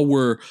basketball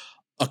were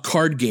a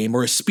card game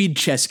or a speed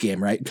chess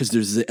game, right? Because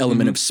there's the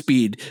element of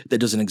speed that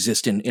doesn't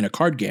exist in a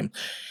card game.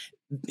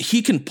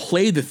 He can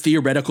play the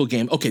theoretical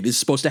game. Okay, this is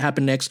supposed to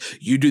happen next.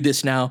 You do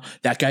this now.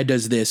 That guy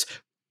does this.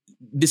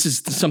 This is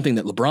something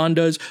that LeBron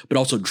does, but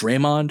also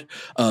Draymond.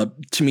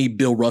 To me,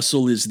 Bill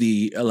Russell is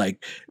the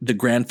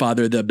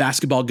grandfather, the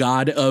basketball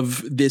god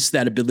of this,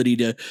 that ability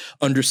to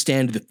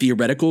understand the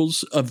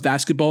theoreticals of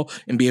basketball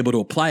and be able to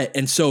apply it.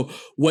 And so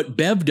what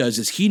Bev does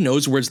is he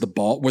knows where the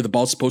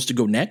ball's supposed to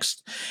go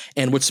next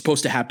and what's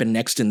supposed to happen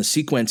next in the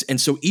sequence.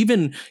 And so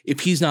even if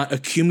he's not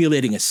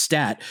accumulating a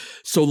stat,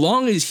 so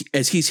long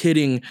as he's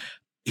hitting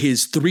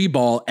his three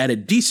ball at a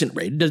decent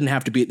rate. It doesn't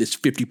have to be at this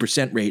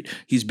 50% rate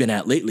he's been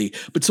at lately,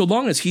 but so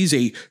long as he's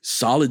a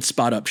solid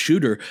spot up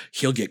shooter,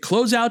 he'll get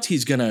closeouts.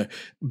 He's going to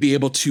be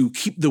able to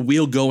keep the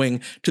wheel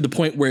going to the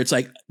point where it's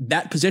like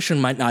that possession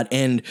might not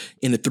end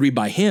in a three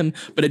by him,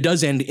 but it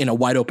does end in a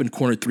wide open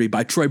corner three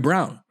by Troy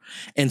Brown.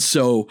 And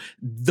so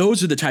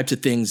those are the types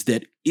of things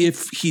that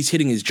if he's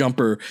hitting his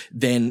jumper,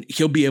 then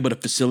he'll be able to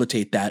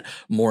facilitate that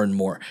more and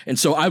more. And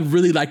so I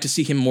really like to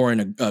see him more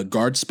in a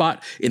guard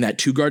spot, in that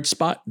 2-guard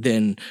spot,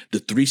 than the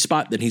 3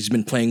 spot that he's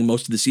been playing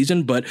most of the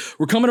season. But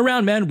we're coming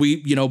around, man.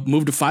 We,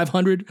 moved to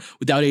 500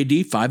 without AD,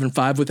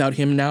 5-5 without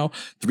him now,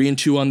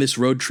 3-2 on this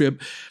road trip.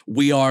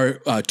 We are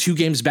 2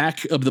 games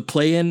back of the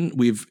play-in.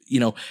 We've,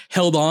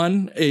 held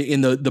on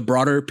in the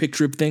broader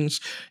picture of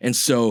things. And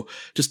so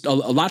just a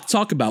lot to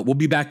talk about. We'll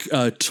be back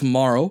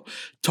tomorrow.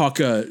 Talk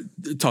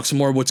some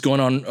more of what's going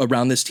on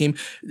around this team.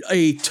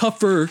 A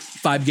tougher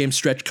 5-game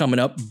stretch coming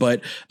up,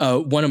 but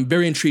one I'm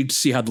very intrigued to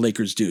see how the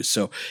Lakers do.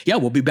 So yeah,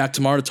 we'll be back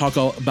tomorrow to talk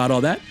about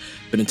all that.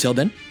 But until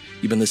then,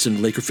 you've been listening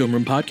to the Laker Film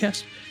Room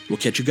Podcast. We'll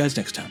catch you guys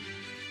next time.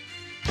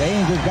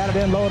 James has got it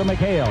in low to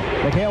McHale.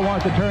 McHale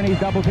wants to turn. He's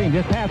double teamed.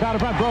 Just pass out in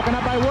front. Broken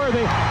up by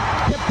Worthy.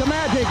 Tip to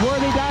Magic.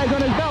 Worthy dies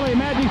on his belly.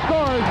 Magic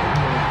scores.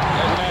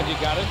 There's Magic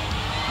got it.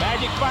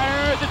 Magic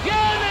fires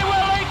again. They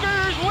will.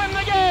 Lakers win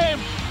the game.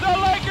 The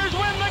Lakers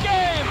win the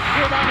game.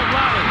 Rebound is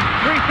Lonnie.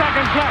 3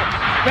 seconds left.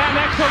 Van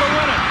Exel to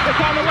win it.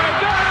 It's on the way.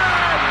 Good.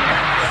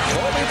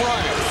 Kobe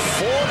Bryant,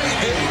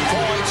 48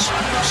 points,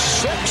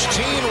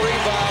 16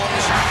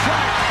 rebounds.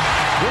 Shot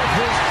with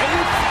his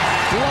 8th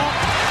block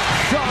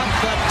shot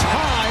that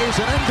ties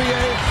an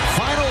NBA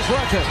Finals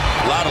record.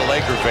 A lot of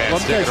Laker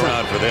fans sticking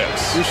around for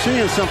this. You're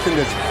seeing something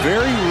that's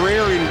very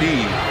rare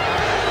indeed.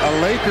 A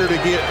Laker to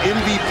get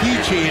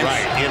MVP chance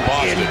in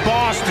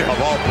Boston.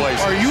 Of all places.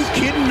 Are you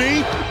kidding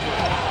me?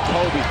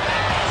 Kobe,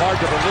 hard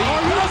to believe.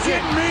 Are you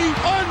kidding me?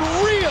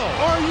 Unreal.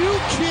 Are you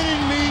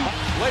kidding me?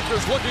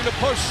 Lakers looking to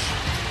push.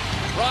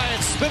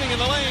 Bryant spinning in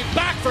the lane.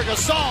 Back for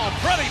Gasol.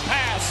 Pretty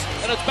pass.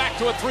 And it's back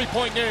to a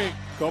 3-point game.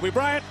 Kobe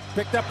Bryant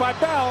picked up by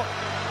Bell.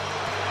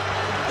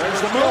 There's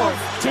the move.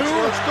 2, 1.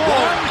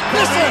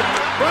 Miss it.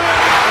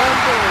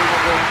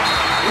 Unbelievable.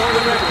 For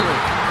the victory.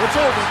 It's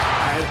over.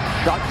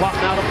 Shot clock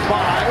now to 5.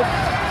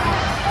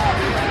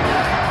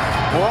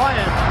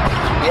 Bryant.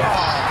 Yes.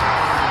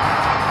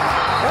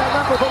 And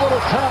that was a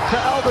little tap to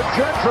Alvin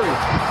Gentry.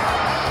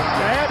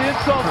 Add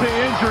insult to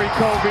injury,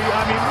 Kobe.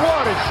 I mean,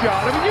 what a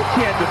shot. I mean, you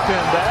can't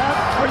defend that.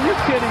 Are you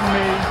kidding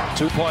me?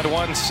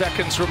 2.1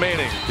 seconds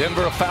remaining.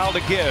 Denver a foul to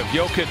give.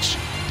 Jokic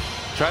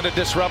trying to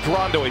disrupt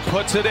Rondo. He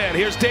puts it in.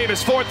 Here's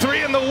Davis,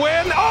 4-3 in the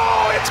win.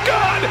 Oh, it's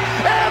good!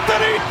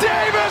 Anthony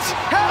Davis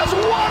has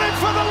won it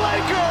for the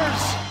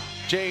Lakers!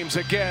 James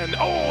again.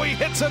 Oh, he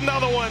hits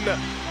another one.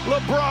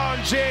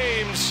 LeBron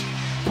James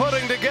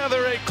putting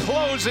together a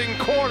closing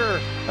quarter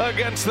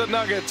against the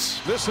Nuggets.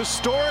 This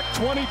historic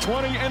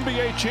 2020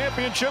 NBA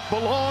championship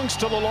belongs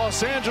to the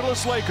Los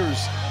Angeles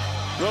Lakers.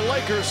 The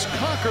Lakers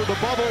conquer the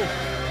bubble,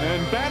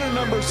 and banner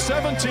number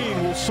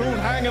 17 will soon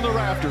hang in the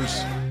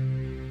rafters.